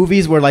like in the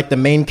movies where like the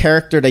main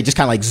character, they just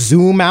kind of like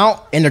zoom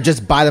out and they're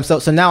just by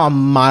themselves. So now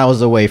I'm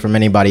miles away from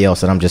anybody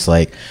else, and I'm just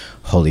like,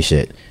 holy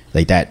shit,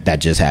 like that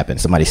just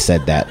happened. Somebody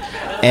said that,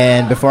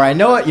 and before I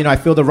know it, I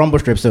feel the rumble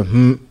strips of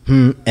and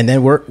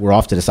then we're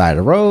off to the side of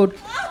the road.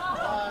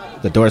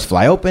 The doors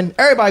fly open.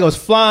 Everybody goes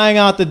flying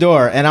out the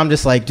door. And I'm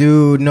just like,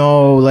 dude,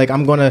 no, like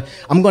I'm gonna.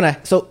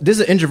 So this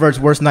is an introvert's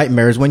worst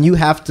nightmare, is when you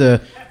have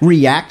to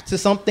react to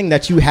something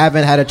that you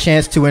haven't had a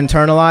chance to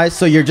internalize.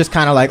 So you're just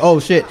kind of like, oh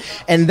shit.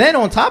 And then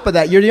on top of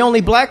that, you're the only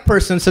black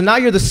person. So now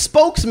you're the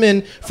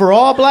spokesman for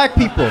all black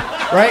people,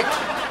 right?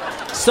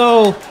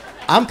 So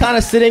I'm kind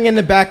of sitting in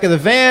the back of the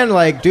van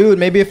like, dude,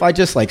 maybe if I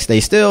just like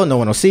stay still, no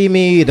one will see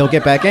me. They'll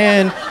get back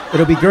in.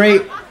 It'll be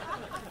great.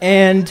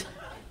 And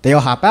they all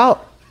hop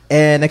out.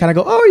 And they kind of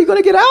go, oh, are you going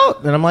to get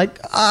out? And I'm like,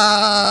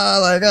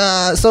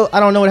 So I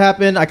don't know what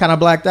happened. I kind of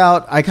blacked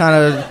out.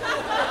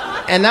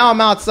 And now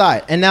I'm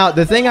outside. And now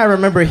the thing I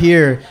remember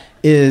here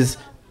is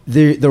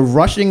the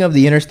rushing of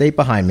the interstate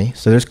behind me.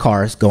 So there's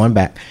cars going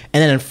back.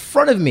 And then in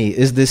front of me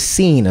is this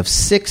scene of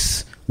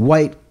 6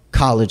 white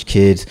college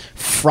kids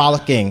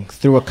frolicking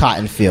through a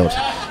cotton field.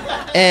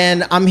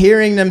 And I'm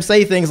hearing them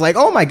say things like,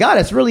 oh my God,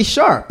 it's really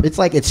sharp. It's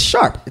like, it's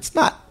sharp. It's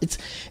not,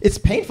 it's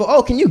painful.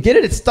 Oh, can you get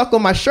it? It's stuck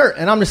on my shirt.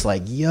 And I'm just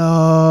like,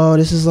 yo,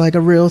 this is like a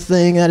real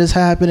thing that is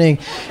happening.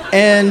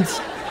 And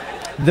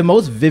the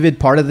most vivid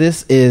part of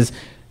this is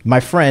my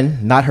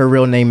friend, not her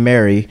real name,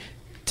 Mary.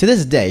 To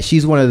this day,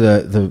 she's one of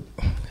the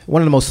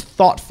most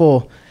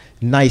thoughtful,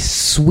 nice,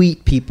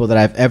 sweet people that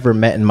I've ever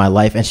met in my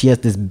life. And she has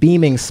this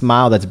beaming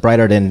smile that's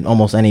brighter than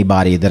almost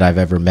anybody that I've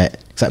ever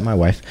met, except my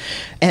wife.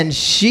 And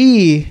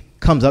she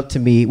comes up to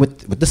me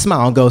with the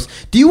smile and goes,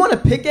 do you want to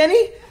pick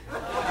any?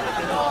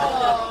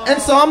 And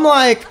so I'm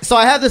like, so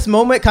I have this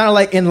moment kind of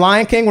like in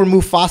Lion King where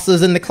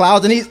Mufasa's in the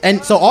clouds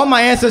and so all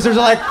my ancestors are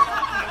like,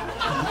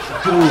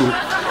 dude,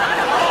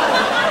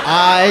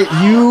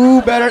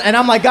 you better. And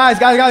I'm like,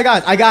 guys, I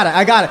got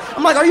it.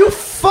 I'm like, are you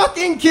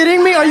fucking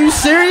kidding me? Are you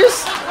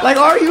serious? Like,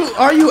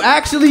 are you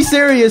actually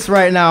serious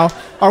right now?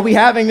 Are we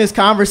having this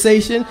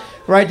conversation?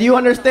 Right? Do you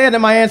understand that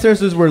my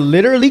ancestors were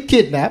literally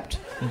kidnapped,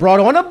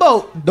 brought on a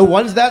boat, the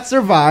ones that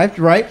survived,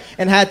 right?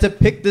 And had to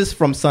pick this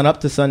from sun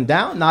up to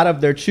sundown, not of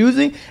their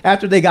choosing.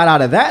 After they got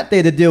out of that, they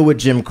had to deal with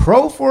Jim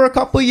Crow for a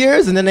couple of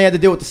years, and then they had to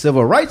deal with the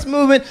civil rights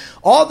movement.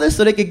 All this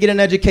so they could get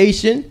an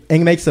education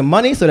and make some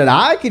money so that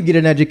I could get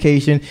an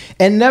education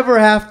and never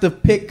have to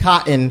pick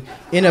cotton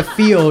in a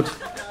field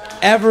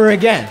ever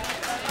again,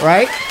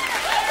 right?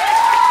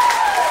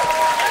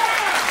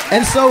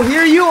 And so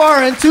here you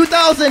are in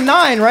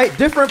 2009, right?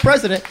 Different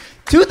president.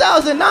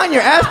 2009,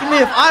 you're asking me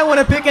if I want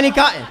to pick any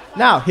cotton.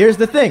 Now, here's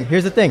the thing.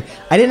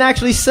 I didn't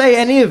actually say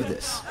any of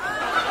this.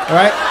 All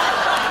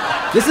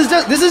right? This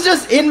is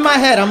just in my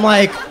head. I'm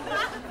like,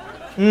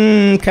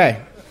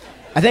 okay.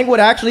 I think what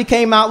actually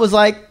came out was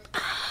like,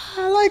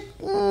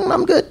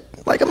 I'm good.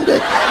 I'm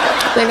good.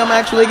 I think I'm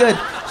actually good.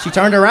 She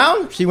turned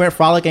around. She went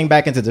frolicking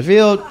back into the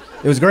field.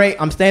 It was great.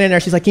 I'm standing there.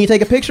 She's like, can you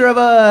take a picture of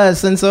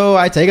us? And so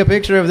I take a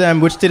picture of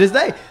them, which to this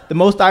day, the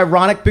most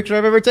ironic picture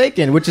I've ever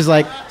taken, which is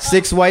like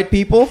 6 white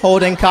people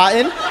holding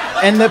cotton.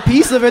 And the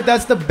piece of it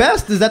that's the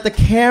best is that the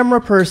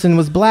camera person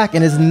was black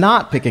and is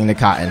not picking the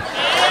cotton.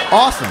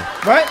 Awesome,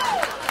 right?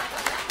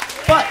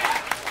 But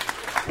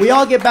we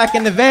all get back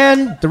in the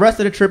van. The rest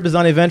of the trip is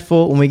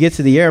uneventful. When we get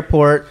to the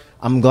airport,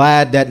 I'm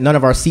glad that none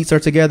of our seats are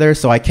together,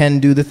 so I can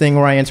do the thing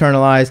where I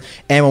internalize.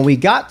 And when we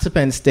got to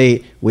Penn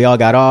State, we all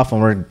got off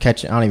and we're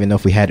catching, I don't even know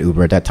if we had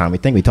Uber at that time. We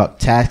think we took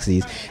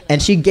taxis.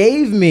 And she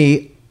gave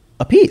me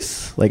a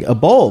piece, like a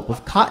bulb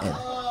of cotton.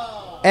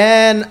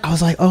 And I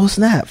was like, oh,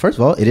 snap. First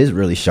of all, it is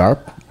really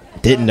sharp.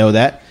 Didn't know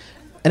that.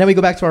 And then we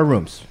go back to our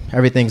rooms.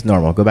 Everything's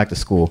normal. Go back to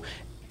school.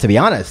 To be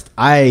honest,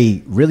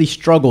 I really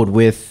struggled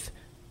with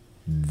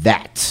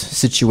that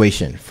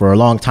situation for a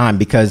long time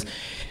because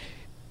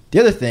the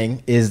other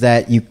thing is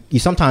that you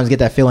sometimes get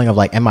that feeling of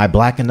like, am I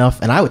black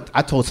enough? And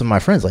I told some of my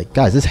friends, like,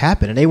 guys, this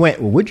happened. And they went,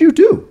 well, what'd you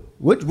do?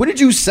 What did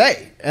you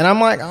say? And I'm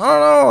like, I don't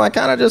know. I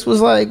kind of just was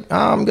like,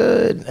 oh, I'm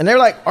good. And they're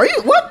like, are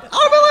you, what?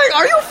 I'm like,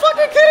 are you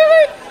fucking kidding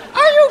me?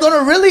 Are you going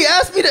to really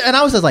ask me to? And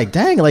I was just like,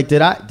 dang, like,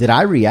 did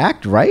I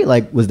react right?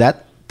 Like,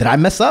 did I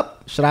mess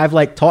up? Should I have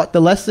like taught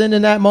the lesson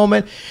in that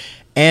moment?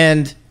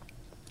 And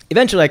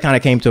eventually I kind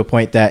of came to a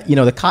point that,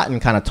 the cotton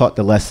kind of taught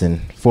the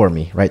lesson for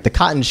me, right? The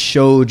cotton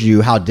showed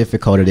you how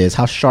difficult it is,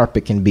 how sharp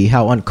it can be,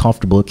 how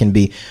uncomfortable it can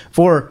be.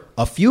 For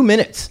a few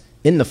minutes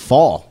in the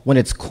fall, when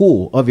it's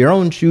cool, of your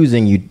own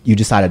choosing, you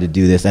decided to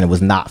do this and it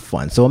was not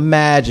fun. So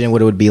imagine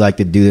what it would be like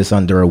to do this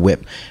under a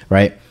whip,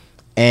 right?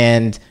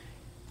 And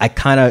I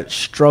kind of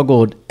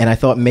struggled and I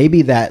thought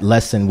maybe that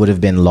lesson would have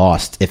been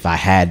lost if I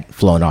had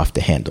flown off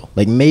the handle.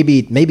 Like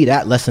maybe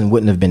that lesson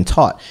wouldn't have been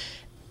taught.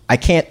 I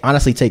can't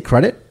honestly take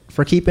credit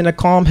for keeping a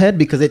calm head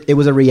because it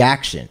was a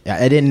reaction.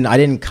 I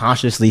didn't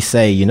consciously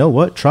say, you know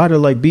what, try to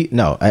like beat.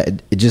 No,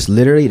 it just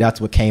literally,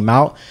 that's what came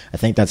out. I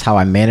think that's how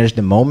I managed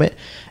the moment.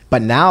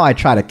 But now I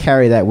try to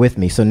carry that with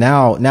me. So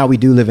now we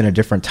do live in a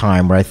different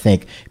time where I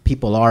think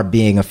people are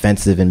being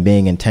offensive and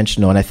being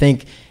intentional. And I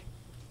think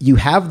you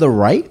have the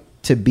right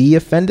to be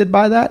offended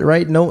by that,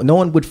 right? No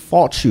one would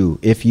fault you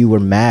if you were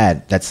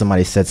mad that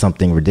somebody said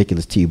something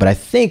ridiculous to you. But I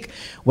think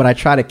what I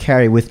try to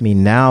carry with me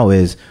now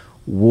is,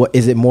 what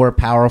is it more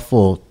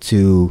powerful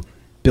to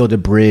build a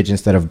bridge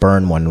instead of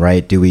burn one,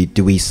 right? Do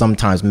we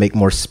sometimes make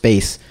more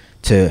space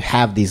to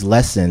have these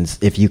lessons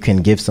if you can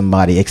give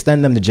somebody,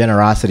 extend them the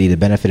generosity, the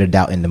benefit of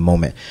doubt in the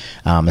moment?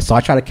 And so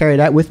I try to carry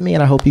that with me,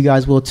 and I hope you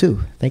guys will too.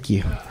 Thank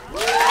you.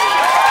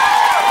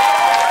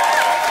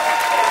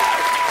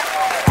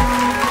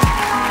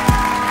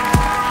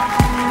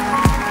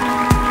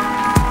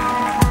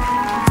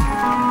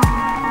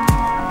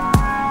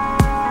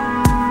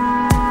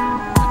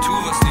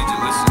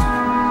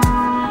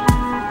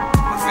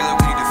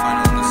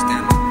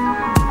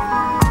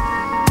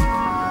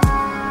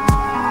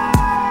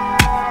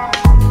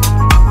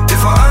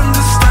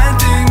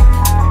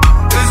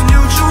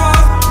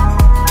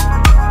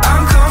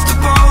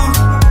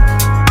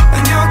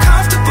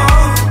 Comfortable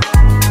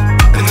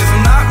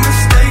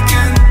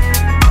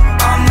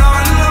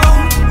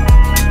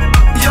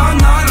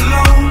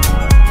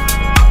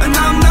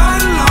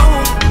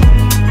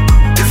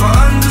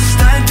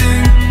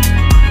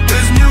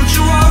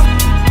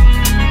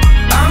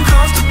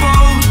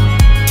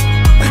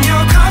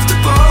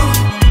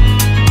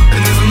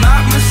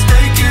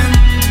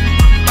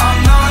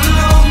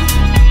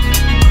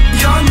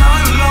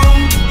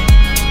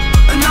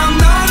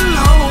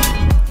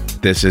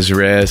This is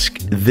Risk.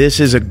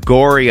 This is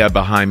Agoria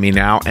behind me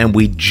now, and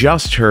we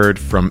just heard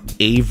from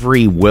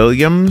Avery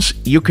Williams.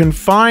 You can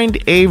find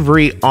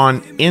Avery on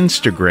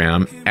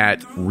Instagram at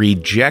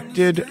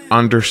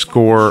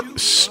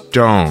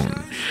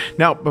rejected_stone.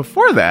 Now,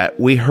 before that,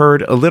 we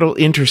heard a little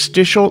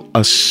interstitial,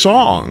 a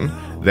song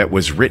that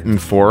was written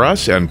for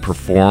us and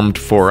performed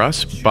for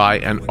us by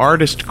an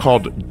artist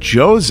called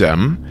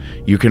Josem.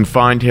 You can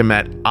find him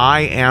at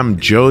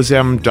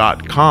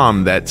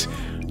iamjosem.com. That's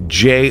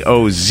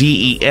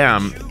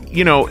Jozem.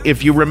 You know,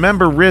 if you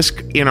remember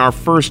Risk in our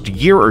first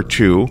year or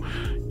two,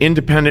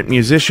 independent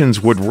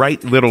musicians would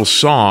write little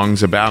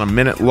songs about a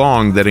minute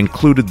long that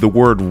included the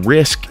word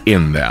risk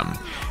in them,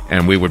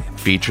 and we would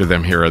feature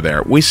them here or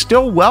there. We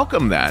still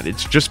welcome that.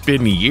 It's just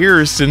been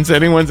years since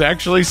anyone's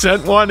actually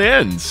sent one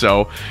in,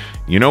 so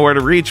you know where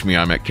to reach me.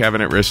 I'm at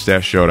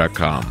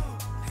kevin@risk-show.com.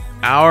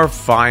 Our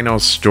final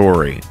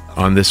story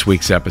on this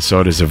week's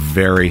episode is a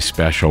very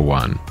special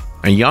one.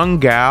 A young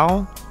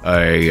gal,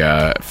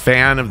 a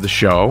fan of the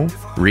show,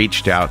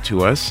 reached out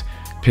to us,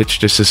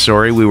 pitched us a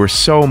story. We were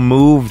so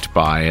moved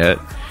by it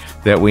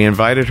that we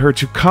invited her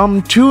to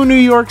come to New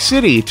York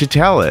City to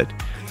tell it.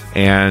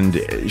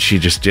 And she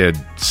just did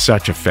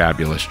such a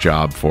fabulous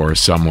job for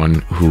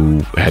someone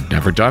who had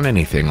never done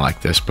anything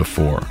like this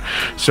before.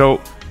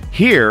 So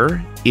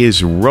here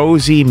is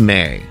Rosie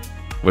May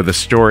with a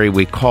story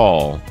we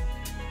call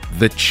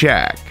The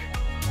Check.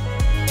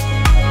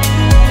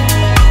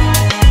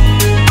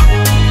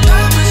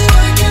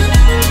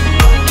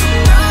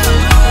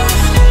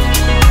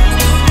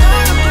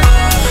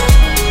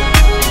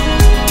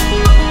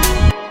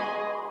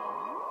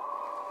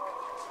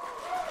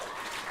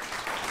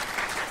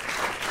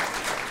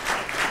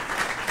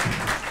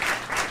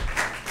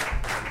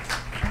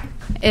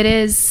 It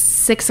is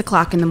 6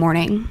 o'clock in the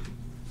morning.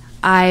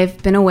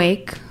 I've been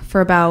awake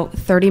for about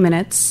 30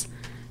 minutes,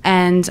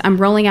 and I'm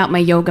rolling out my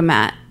yoga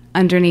mat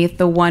underneath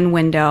the one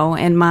window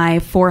in my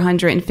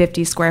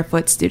 450 square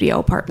foot studio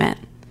apartment.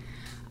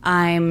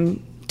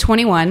 I'm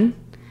 21,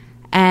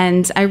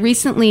 and I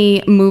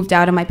recently moved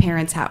out of my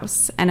parents'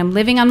 house, and I'm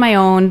living on my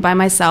own by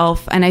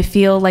myself, and I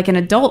feel like an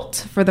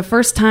adult for the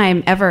first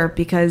time ever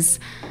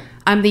because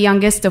I'm the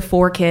youngest of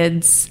 4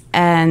 kids,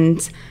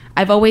 and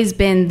I've always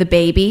been the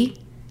baby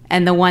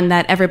and the one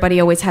that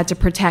everybody always had to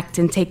protect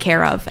and take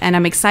care of. And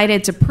I'm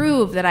excited to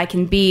prove that I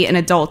can be an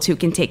adult who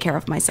can take care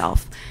of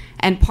myself.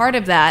 And part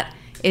of that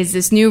is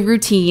this new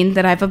routine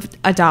that I've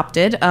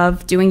adopted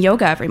of doing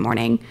yoga every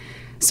morning.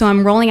 So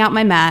I'm rolling out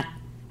my mat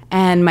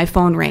and my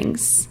phone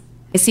rings.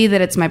 I see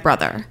that it's my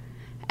brother.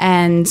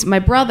 And my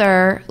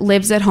brother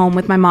lives at home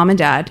with my mom and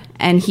dad,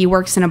 and he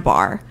works in a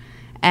bar.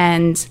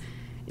 And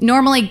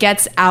normally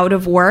gets out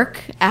of work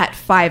at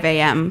 5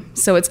 a.m.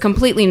 So it's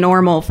completely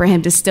normal for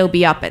him to still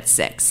be up at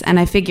 6. And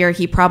I figure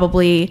he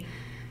probably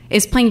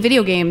is playing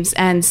video games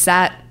and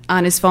sat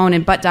on his phone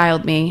and butt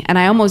dialed me. And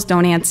I almost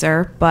don't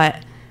answer, but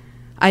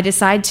I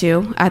decide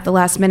to at the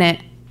last minute.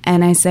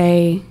 And I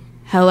say,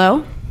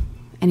 hello?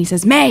 And he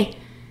says, May,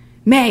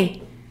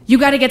 you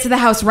got to get to the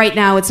house right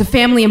now. It's a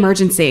family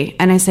emergency.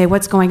 And I say,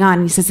 what's going on?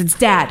 And he says, it's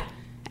Dad.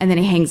 And then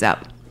he hangs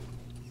up.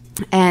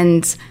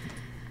 And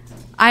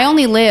I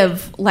only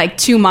live like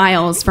 2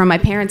 miles from my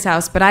parents'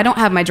 house, but I don't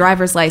have my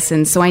driver's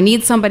license, so I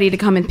need somebody to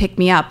come and pick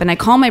me up. And I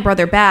call my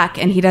brother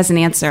back, and he doesn't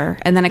answer.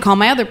 And then I call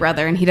my other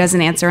brother, and he doesn't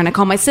answer. And I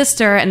call my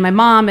sister and my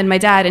mom and my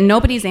dad, and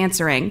nobody's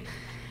answering.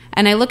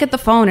 And I look at the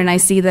phone, and I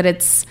see that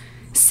it's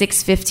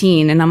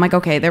 6:15, and I'm like,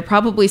 okay, they're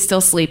probably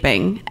still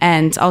sleeping,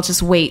 and I'll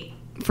just wait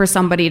for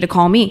somebody to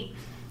call me.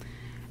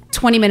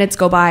 20 minutes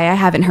go by, I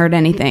haven't heard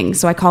anything,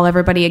 so I call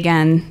everybody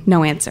again,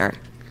 no answer.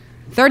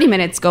 30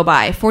 minutes go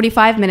by,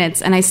 45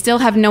 minutes, and I still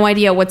have no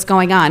idea what's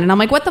going on. And I'm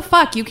like, what the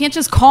fuck? You can't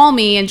just call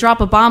me and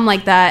drop a bomb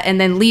like that and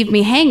then leave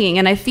me hanging.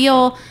 And I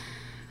feel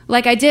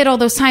like I did all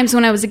those times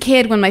when I was a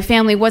kid when my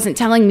family wasn't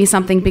telling me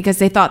something because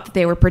they thought that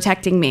they were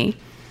protecting me.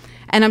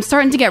 And I'm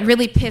starting to get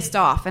really pissed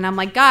off. And I'm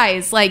like,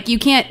 guys, like, you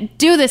can't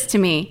do this to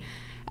me.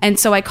 And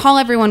so I call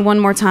everyone one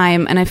more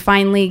time, and I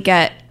finally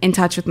get in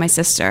touch with my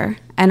sister.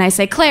 And I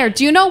say, Claire,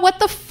 do you know what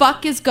the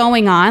fuck is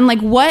going on? Like,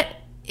 what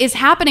is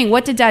happening?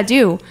 What did Dad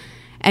do?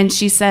 And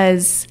she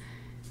says,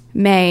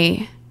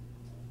 May,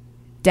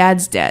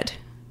 Dad's dead.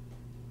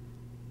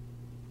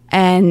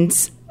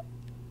 And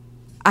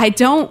I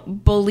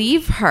don't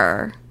believe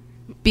her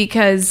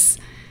because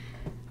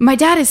my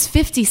dad is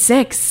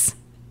 56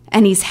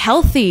 and he's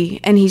healthy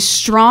and he's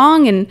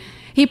strong and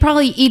he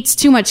probably eats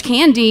too much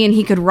candy and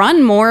he could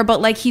run more,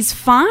 but like he's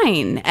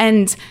fine.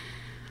 And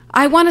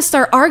I want to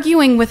start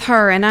arguing with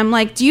her. And I'm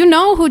like, do you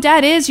know who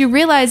Dad is? You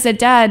realize that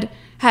Dad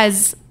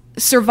has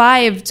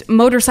survived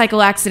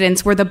motorcycle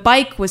accidents where the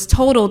bike was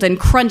totaled and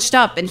crunched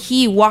up and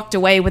he walked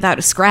away without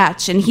a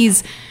scratch, and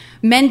he's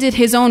mended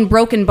his own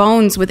broken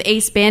bones with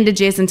ace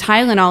bandages and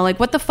Tylenol. Like,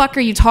 what the fuck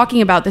are you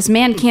talking about? This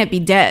man can't be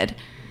dead.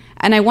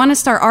 And I want to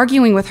start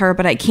arguing with her,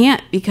 but I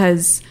can't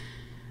because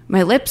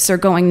my lips are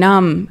going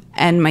numb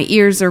and my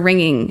ears are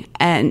ringing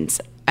and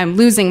I'm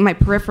losing my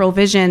peripheral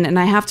vision and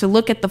I have to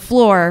look at the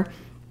floor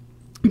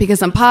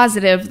because I'm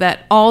positive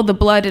that all the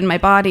blood in my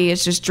body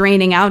is just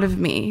draining out of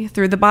me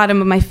through the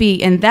bottom of my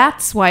feet. And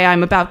that's why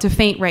I'm about to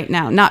faint right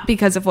now, not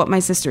because of what my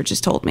sister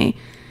just told me.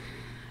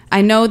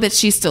 I know that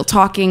she's still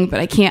talking, but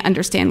I can't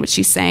understand what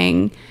she's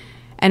saying.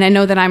 And I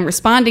know that I'm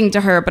responding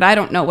to her, but I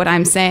don't know what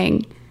I'm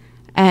saying.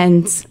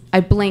 And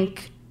I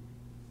blink,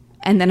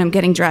 and then I'm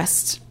getting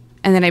dressed.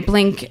 And then I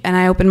blink, and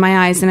I open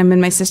my eyes, and I'm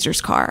in my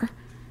sister's car.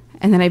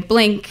 And then I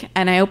blink,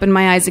 and I open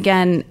my eyes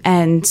again,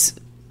 and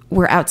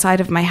we're outside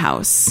of my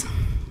house.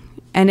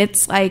 And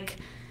it's like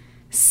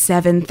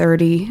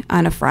 7:30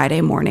 on a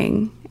Friday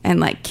morning. And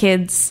like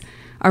kids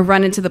are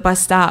running to the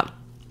bus stop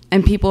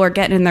and people are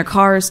getting in their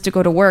cars to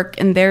go to work.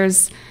 And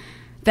there's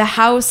the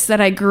house that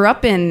I grew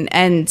up in,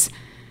 and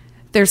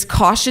there's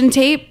caution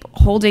tape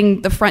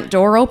holding the front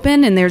door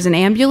open, and there's an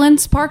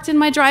ambulance parked in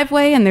my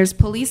driveway, and there's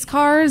police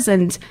cars,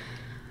 and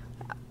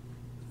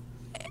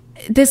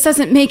this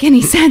doesn't make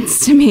any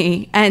sense to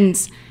me.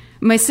 And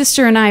my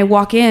sister and I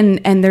walk in,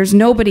 and there's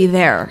nobody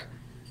there.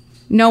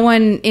 No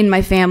one in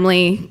my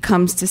family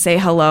comes to say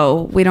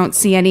hello. We don't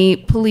see any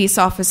police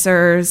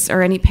officers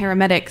or any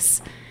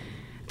paramedics.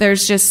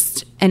 There's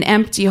just an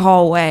empty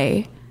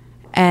hallway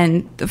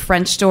and the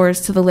French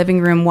doors to the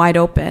living room wide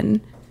open,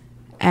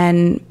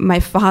 and my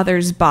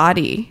father's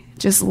body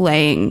just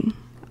laying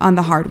on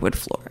the hardwood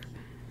floor.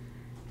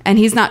 And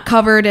he's not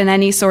covered in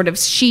any sort of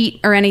sheet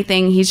or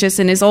anything. He's just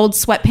in his old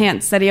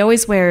sweatpants that he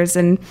always wears,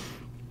 and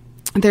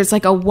there's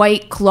like a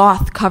white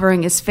cloth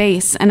covering his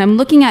face. And I'm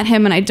looking at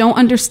him, and I don't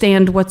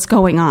understand what's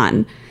going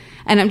on.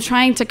 And I'm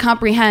trying to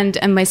comprehend,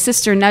 and my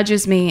sister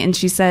nudges me, and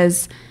she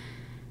says,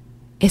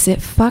 "Is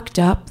it fucked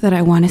up that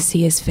I want to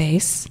see his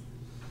face?"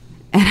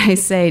 And I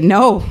say,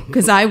 "No,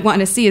 because I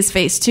want to see his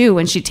face too."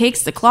 And she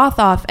takes the cloth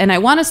off, and I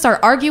want to start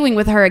arguing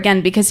with her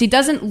again because he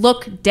doesn't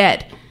look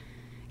dead.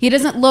 He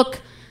doesn't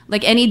look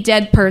like any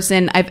dead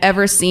person I've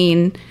ever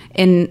seen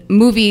in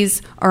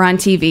movies or on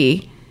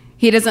TV.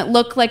 He doesn't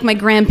look like my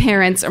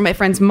grandparents or my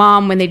friend's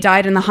mom when they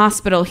died in the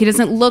hospital. He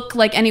doesn't look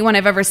like anyone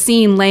I've ever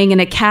seen laying in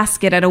a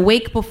casket at a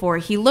wake before.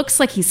 He looks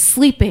like he's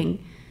sleeping.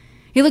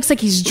 He looks like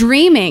he's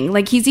dreaming.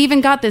 Like he's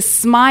even got this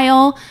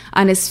smile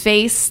on his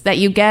face that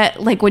you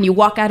get like when you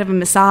walk out of a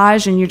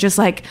massage and you're just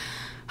like,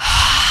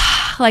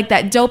 like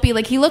that dopey,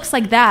 like he looks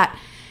like that.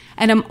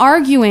 And I'm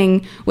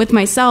arguing with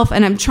myself,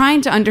 and I'm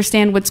trying to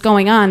understand what's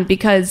going on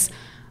because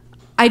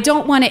I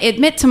don't want to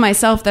admit to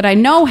myself that I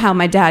know how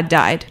my dad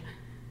died.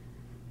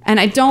 And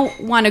I don't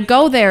want to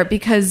go there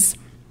because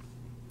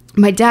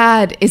my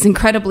dad is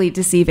incredibly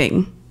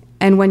deceiving.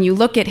 And when you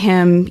look at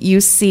him, you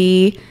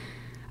see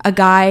a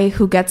guy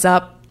who gets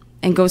up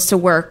and goes to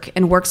work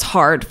and works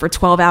hard for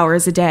 12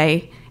 hours a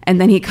day. And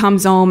then he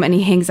comes home and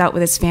he hangs out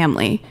with his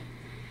family.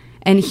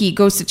 And he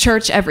goes to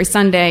church every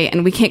Sunday,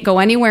 and we can't go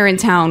anywhere in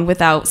town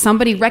without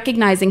somebody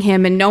recognizing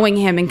him and knowing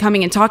him and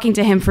coming and talking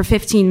to him for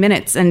 15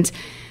 minutes. And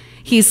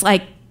he's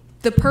like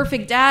the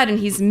perfect dad, and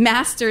he's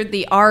mastered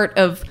the art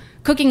of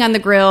cooking on the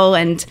grill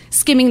and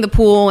skimming the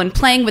pool and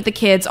playing with the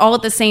kids all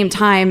at the same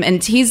time.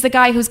 And he's the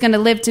guy who's going to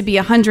live to be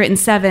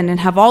 107 and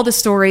have all the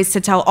stories to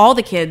tell all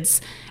the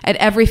kids at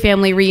every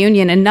family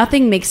reunion. And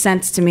nothing makes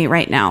sense to me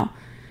right now.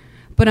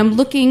 But I'm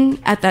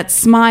looking at that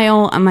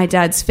smile on my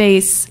dad's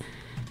face,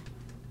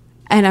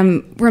 and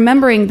I'm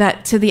remembering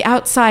that to the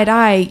outside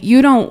eye,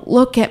 you don't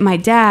look at my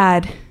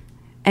dad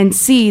and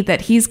see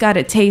that he's got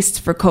a taste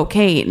for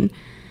cocaine,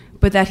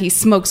 but that he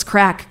smokes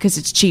crack because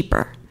it's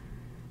cheaper.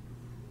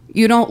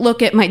 You don't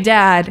look at my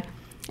dad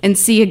and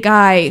see a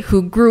guy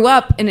who grew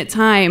up in a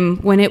time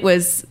when it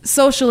was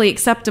socially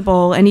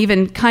acceptable and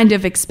even kind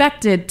of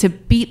expected to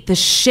beat the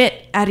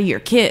shit out of your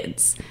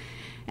kids.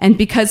 And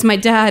because my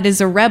dad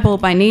is a rebel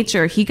by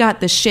nature, he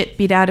got the shit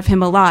beat out of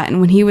him a lot. And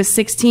when he was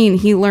 16,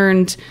 he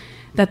learned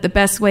that the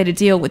best way to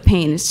deal with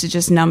pain is to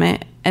just numb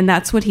it. And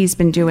that's what he's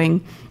been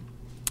doing.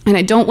 And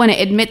I don't want to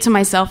admit to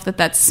myself that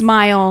that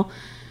smile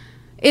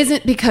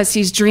isn't because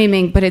he's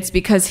dreaming, but it's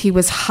because he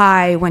was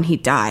high when he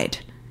died.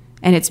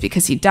 And it's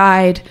because he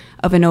died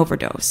of an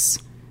overdose.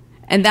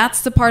 And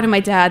that's the part of my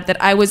dad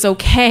that I was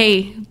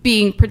okay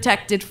being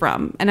protected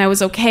from. And I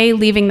was okay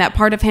leaving that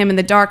part of him in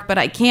the dark, but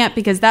I can't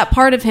because that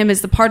part of him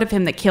is the part of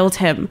him that killed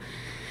him.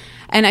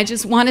 And I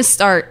just want to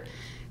start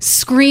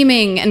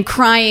screaming and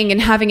crying and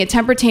having a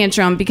temper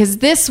tantrum because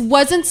this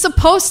wasn't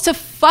supposed to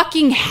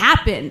fucking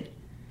happen.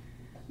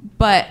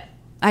 But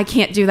I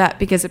can't do that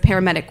because a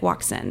paramedic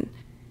walks in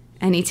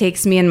and he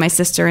takes me and my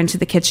sister into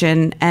the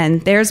kitchen,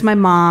 and there's my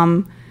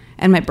mom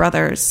and my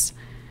brothers.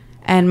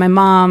 And my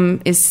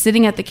mom is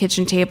sitting at the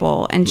kitchen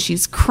table and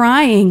she's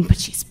crying, but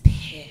she's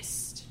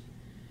pissed.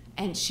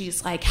 And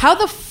she's like, how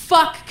the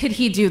fuck could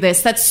he do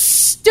this? That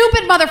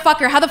stupid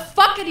motherfucker. How the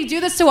fuck could he do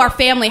this to our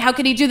family? How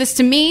could he do this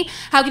to me?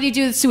 How could he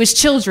do this to his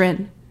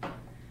children?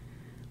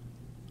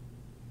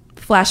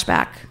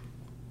 Flashback,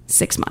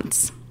 6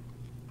 months.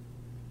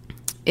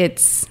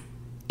 It's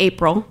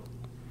April,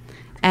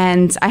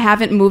 and I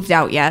haven't moved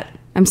out yet.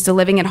 I'm still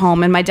living at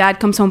home, and my dad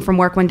comes home from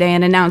work one day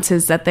and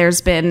announces that there's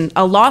been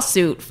a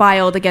lawsuit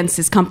filed against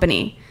his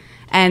company,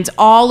 And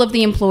all of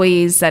the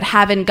employees that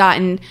haven't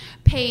gotten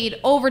paid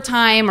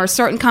overtime or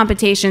certain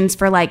compensations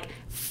for like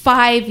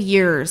 5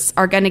 years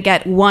are going to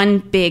get one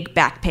big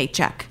back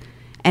paycheck.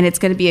 And it's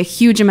going to be a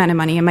huge amount of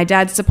money. And my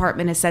dad's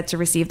department is set to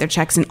receive their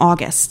checks in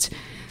August.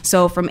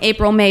 So from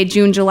April, May,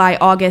 June, July,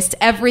 August,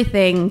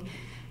 everything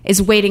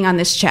is waiting on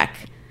this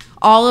check.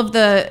 All of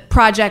the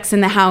projects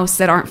in the house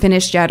that aren't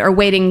finished yet are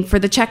waiting for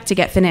the check to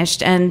get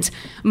finished. And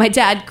my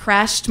dad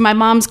crashed my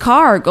mom's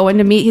car going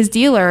to meet his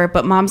dealer,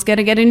 but mom's going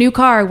to get a new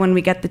car when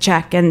we get the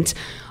check. And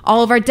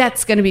all of our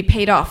debt's going to be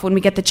paid off when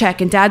we get the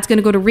check. And dad's going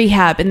to go to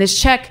rehab. And this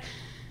check,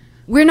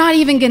 we're not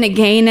even going to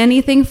gain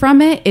anything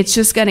from it. It's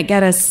just going to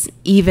get us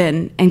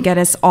even and get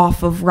us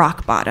off of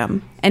rock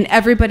bottom. And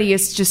everybody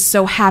is just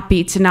so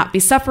happy to not be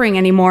suffering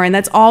anymore. And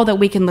that's all that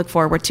we can look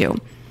forward to.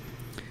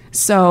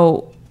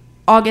 So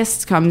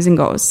August comes and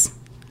goes.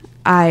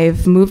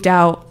 I've moved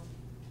out.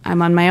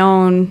 I'm on my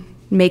own,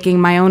 making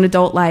my own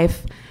adult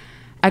life.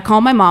 I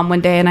call my mom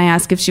one day and I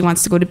ask if she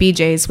wants to go to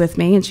BJ's with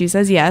me, and she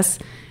says yes.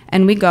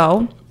 And we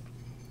go.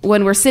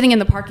 When we're sitting in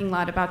the parking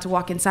lot about to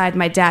walk inside,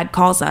 my dad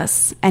calls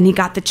us and he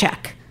got the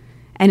check.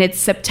 And it's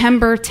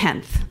September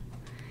 10th.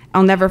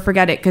 I'll never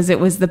forget it because it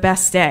was the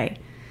best day.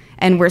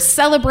 And we're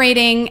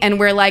celebrating and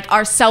we're like,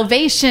 our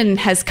salvation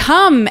has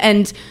come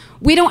and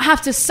we don't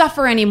have to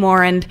suffer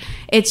anymore. And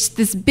it's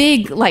this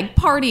big like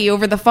party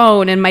over the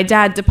phone. And my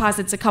dad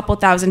deposits a couple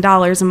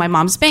 $1,000s in my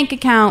mom's bank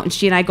account. And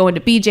she and I go into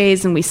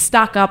BJ's and we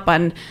stock up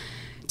on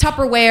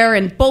Tupperware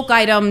and bulk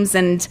items.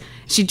 And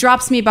she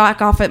drops me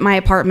back off at my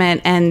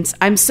apartment. And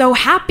I'm so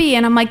happy.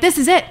 And I'm like, this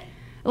is it.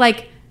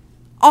 Like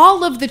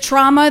all of the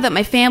trauma that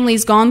my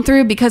family's gone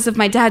through because of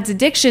my dad's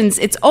addictions,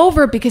 it's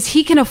over because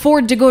he can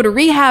afford to go to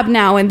rehab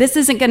now. And this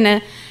isn't going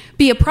to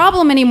be a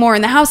problem anymore,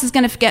 and the house is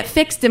going to get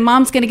fixed, and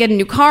mom's going to get a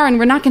new car, and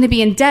we're not going to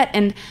be in debt.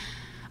 And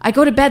I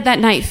go to bed that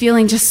night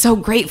feeling just so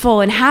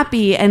grateful and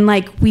happy, and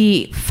like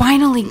we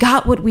finally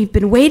got what we've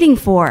been waiting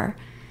for.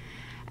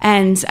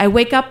 And I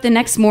wake up the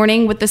next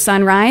morning with the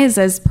sunrise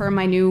as per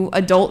my new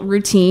adult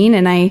routine,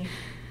 and I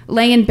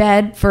lay in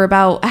bed for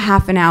about a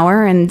half an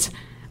hour, and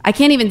I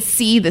can't even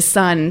see the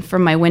sun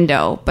from my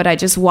window, but I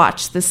just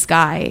watch the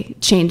sky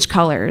change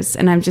colors,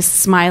 and I'm just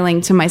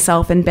smiling to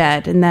myself in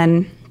bed. And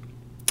then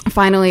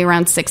finally,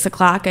 around 6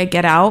 o'clock, I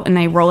get out and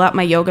I roll out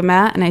my yoga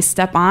mat and I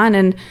step on.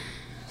 And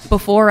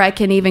before I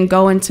can even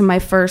go into my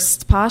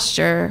first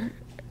posture,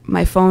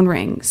 my phone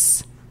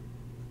rings.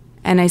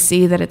 And I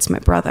see that it's my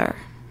brother.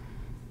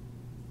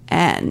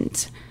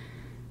 And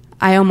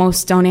I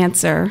almost don't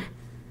answer.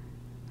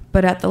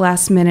 But at the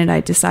last minute,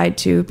 I decide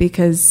to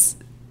because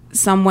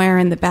somewhere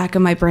in the back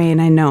of my brain,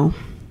 I know.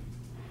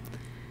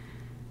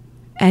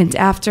 And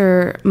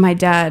after my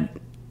dad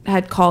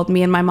had called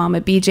me and my mom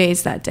at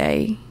BJ's that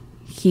day,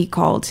 he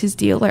called his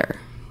dealer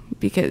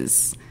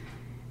because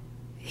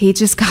he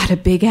just got a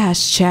big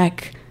ass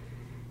check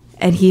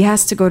and he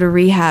has to go to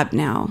rehab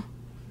now.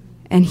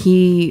 And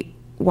he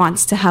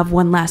wants to have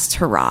one last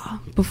hurrah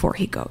before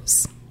he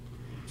goes.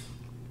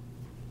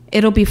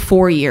 It'll be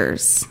 4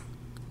 years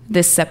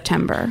this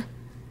September.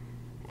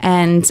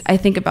 And I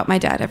think about my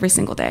dad every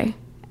single day.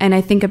 And I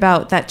think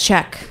about that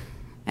check.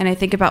 And I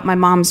think about my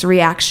mom's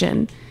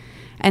reaction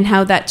and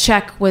how that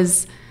check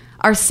was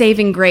our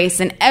saving grace,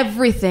 and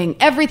everything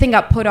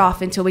got put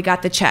off until we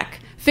got the check.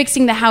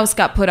 Fixing the house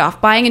got put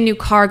off. Buying a new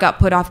car got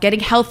put off.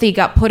 Getting healthy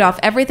got put off.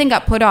 Everything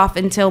got put off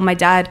until my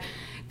dad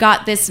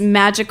got this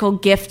magical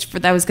gift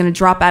that was going to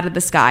drop out of the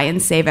sky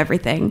and save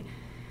everything.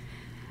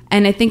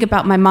 And I think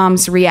about my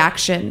mom's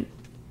reaction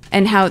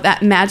and how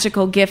that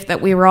magical gift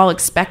that we were all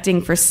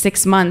expecting for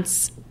 6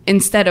 months,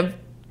 instead of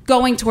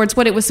going towards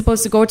what it was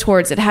supposed to go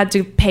towards, it had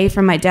to pay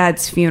for my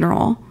dad's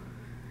funeral.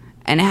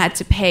 And it had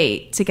to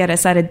pay to get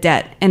us out of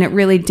debt. And it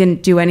really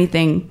didn't do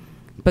anything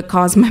but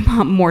cause my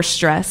mom more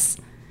stress.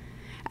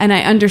 And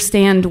I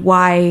understand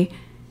why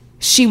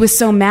she was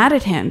so mad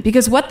at him.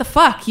 Because what the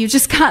fuck? You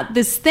just got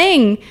this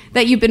thing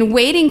that you've been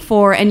waiting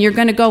for and you're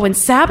going to go and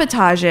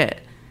sabotage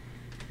it.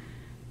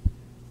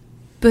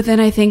 But then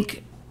I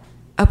think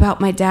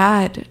about my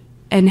dad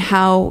and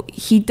how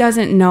he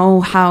doesn't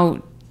know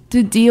how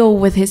to deal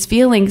with his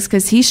feelings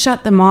because he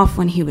shut them off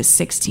when he was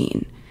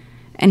 16.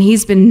 And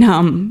he's been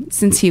numb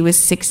since he was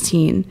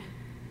 16.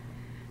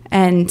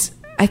 And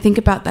I think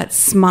about that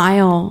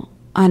smile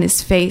on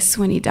his face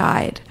when he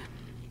died.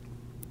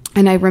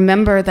 And I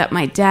remember that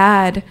my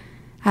dad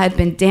had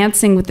been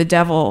dancing with the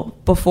devil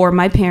before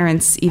my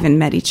parents even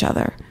met each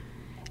other.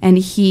 And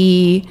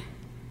he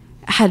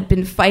had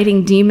been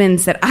fighting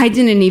demons that I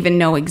didn't even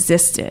know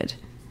existed.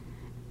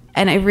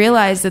 And I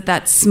realized that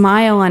that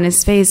smile on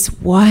his face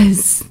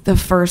was the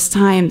first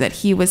time that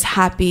he was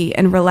happy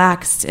and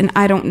relaxed, and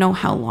I don't know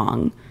how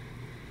long.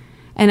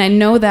 And I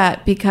know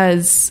that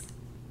because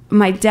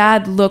my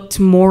dad looked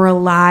more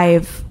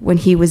alive when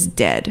he was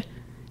dead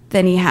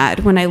than he had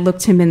when I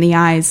looked him in the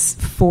eyes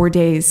 4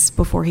 days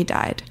before he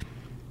died.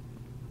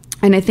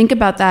 And I think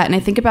about that, and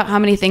I think about how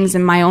many things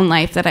in my own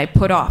life that I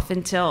put off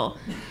until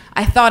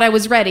I thought I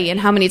was ready, and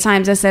how many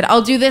times I said,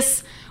 I'll do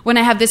this when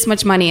I have this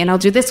much money, and I'll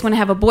do this when I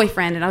have a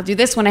boyfriend, and I'll do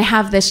this when I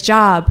have this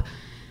job.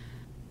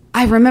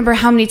 I remember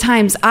how many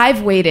times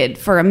I've waited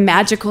for a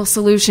magical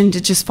solution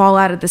to just fall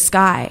out of the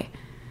sky.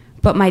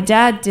 But my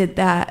dad did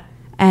that,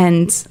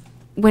 and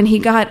when he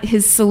got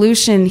his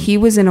solution, he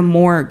was in a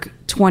morgue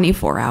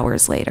 24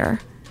 hours later.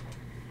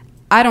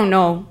 I don't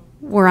know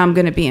where I'm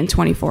going to be in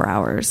 24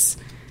 hours,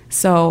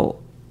 so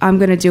I'm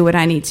going to do what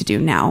I need to do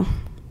now.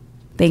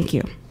 Thank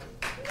you.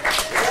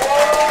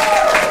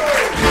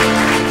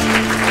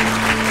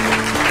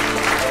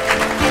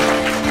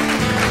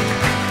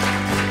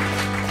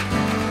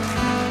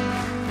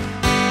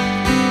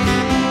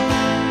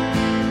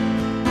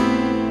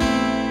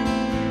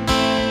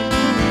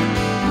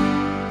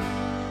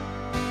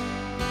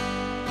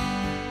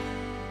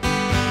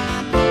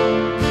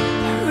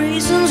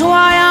 Reasons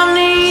why I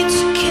need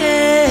to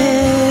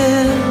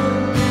care.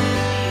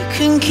 You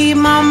can keep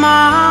my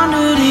mind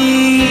at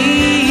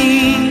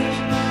ease.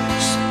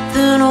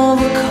 Something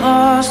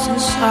overcast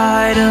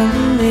inside of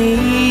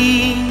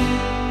me.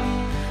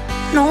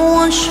 No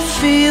one should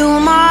feel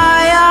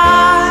my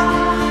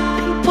eye.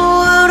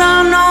 People that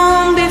I've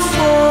known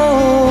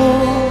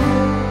before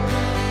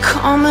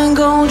come and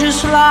go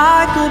just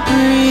like the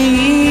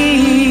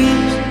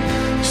breeze.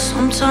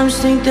 Sometimes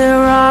think they're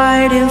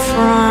right in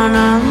front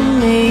of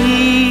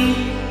me.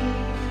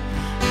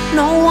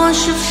 No one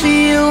should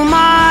feel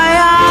my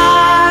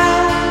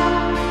eye.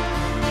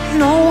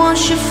 No one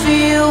should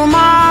feel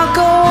my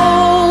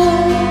goal.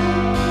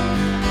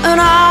 And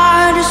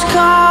I just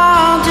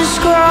can't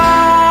describe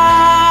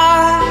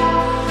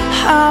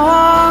how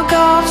I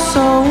got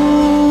so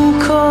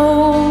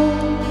cold.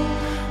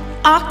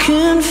 I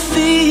can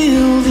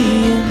feel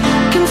the end.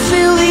 I can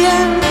feel the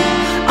end.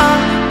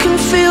 I can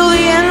feel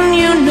the end,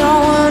 you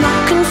know, and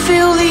I can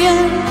feel the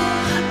end.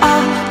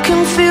 I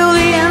can feel the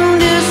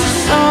end is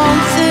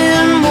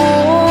something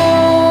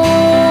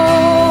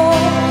more,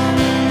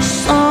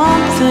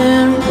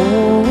 something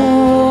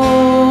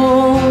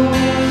more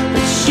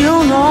that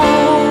you'll know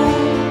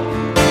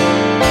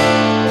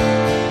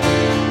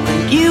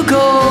when you go.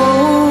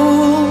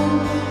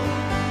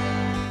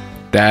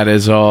 That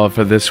is all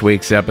for this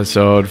week's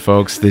episode,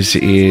 folks. This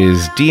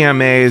is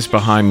DMA's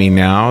Behind Me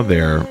Now,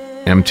 their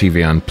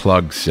MTV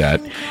Unplugged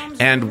set.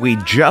 And we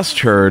just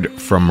heard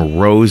from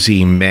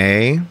Rosie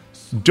May.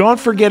 Don't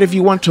forget, if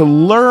you want to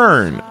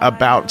learn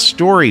about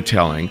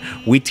storytelling,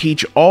 we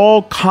teach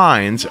all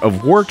kinds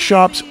of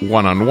workshops,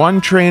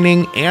 one-on-one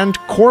training, and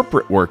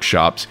corporate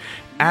workshops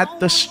at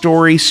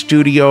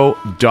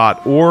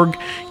thestorystudio.org.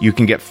 You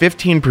can get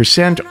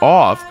 15%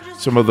 off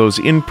some of those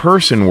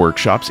in-person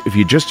workshops if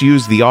you just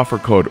use the offer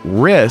code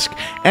RISK,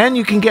 and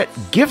you can get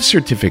gift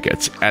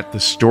certificates at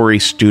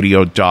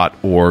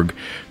thestorystudio.org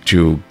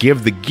to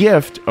give the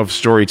gift of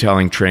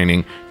storytelling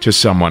training to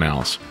someone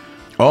else.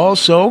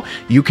 Also,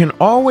 you can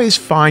always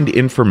find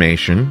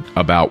information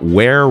about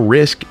where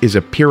Risk is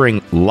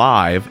appearing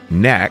live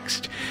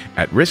next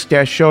at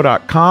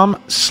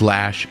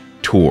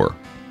risk-show.com/tour.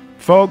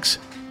 Folks,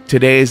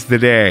 today's the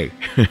day.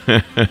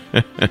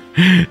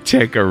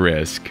 Take a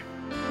risk.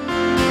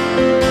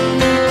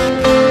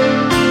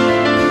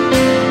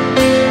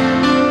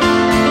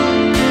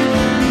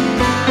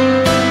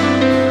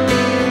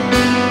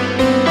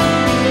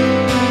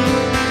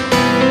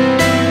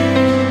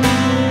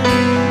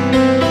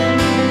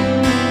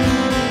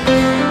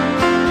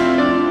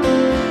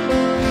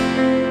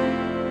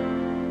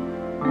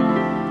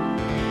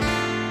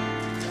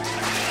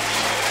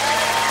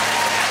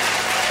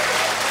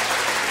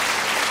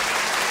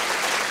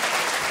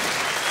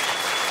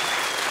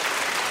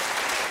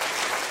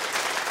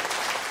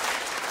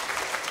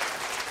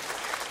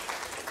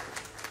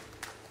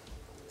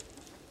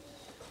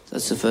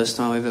 That's the first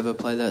time we've ever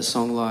played that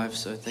song live,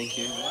 so thank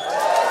you.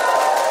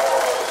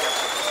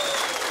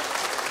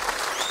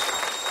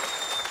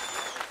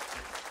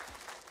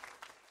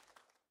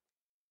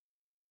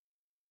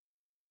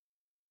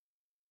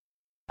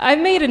 I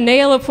made a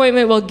nail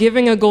appointment while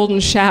giving a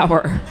golden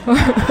shower.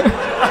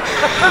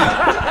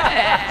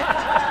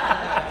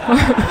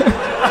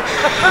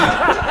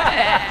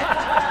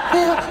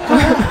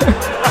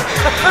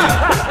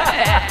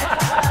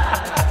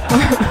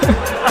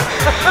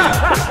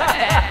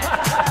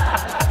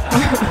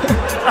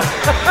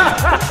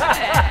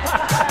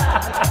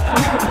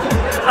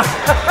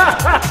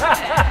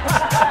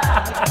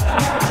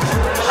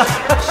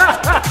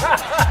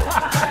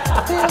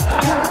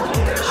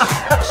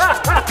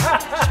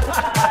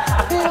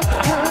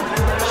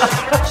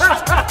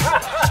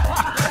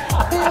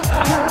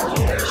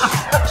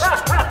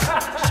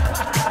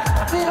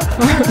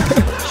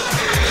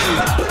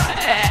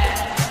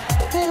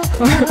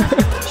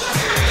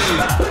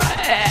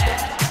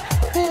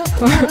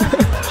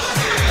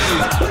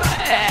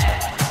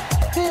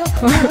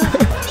 What?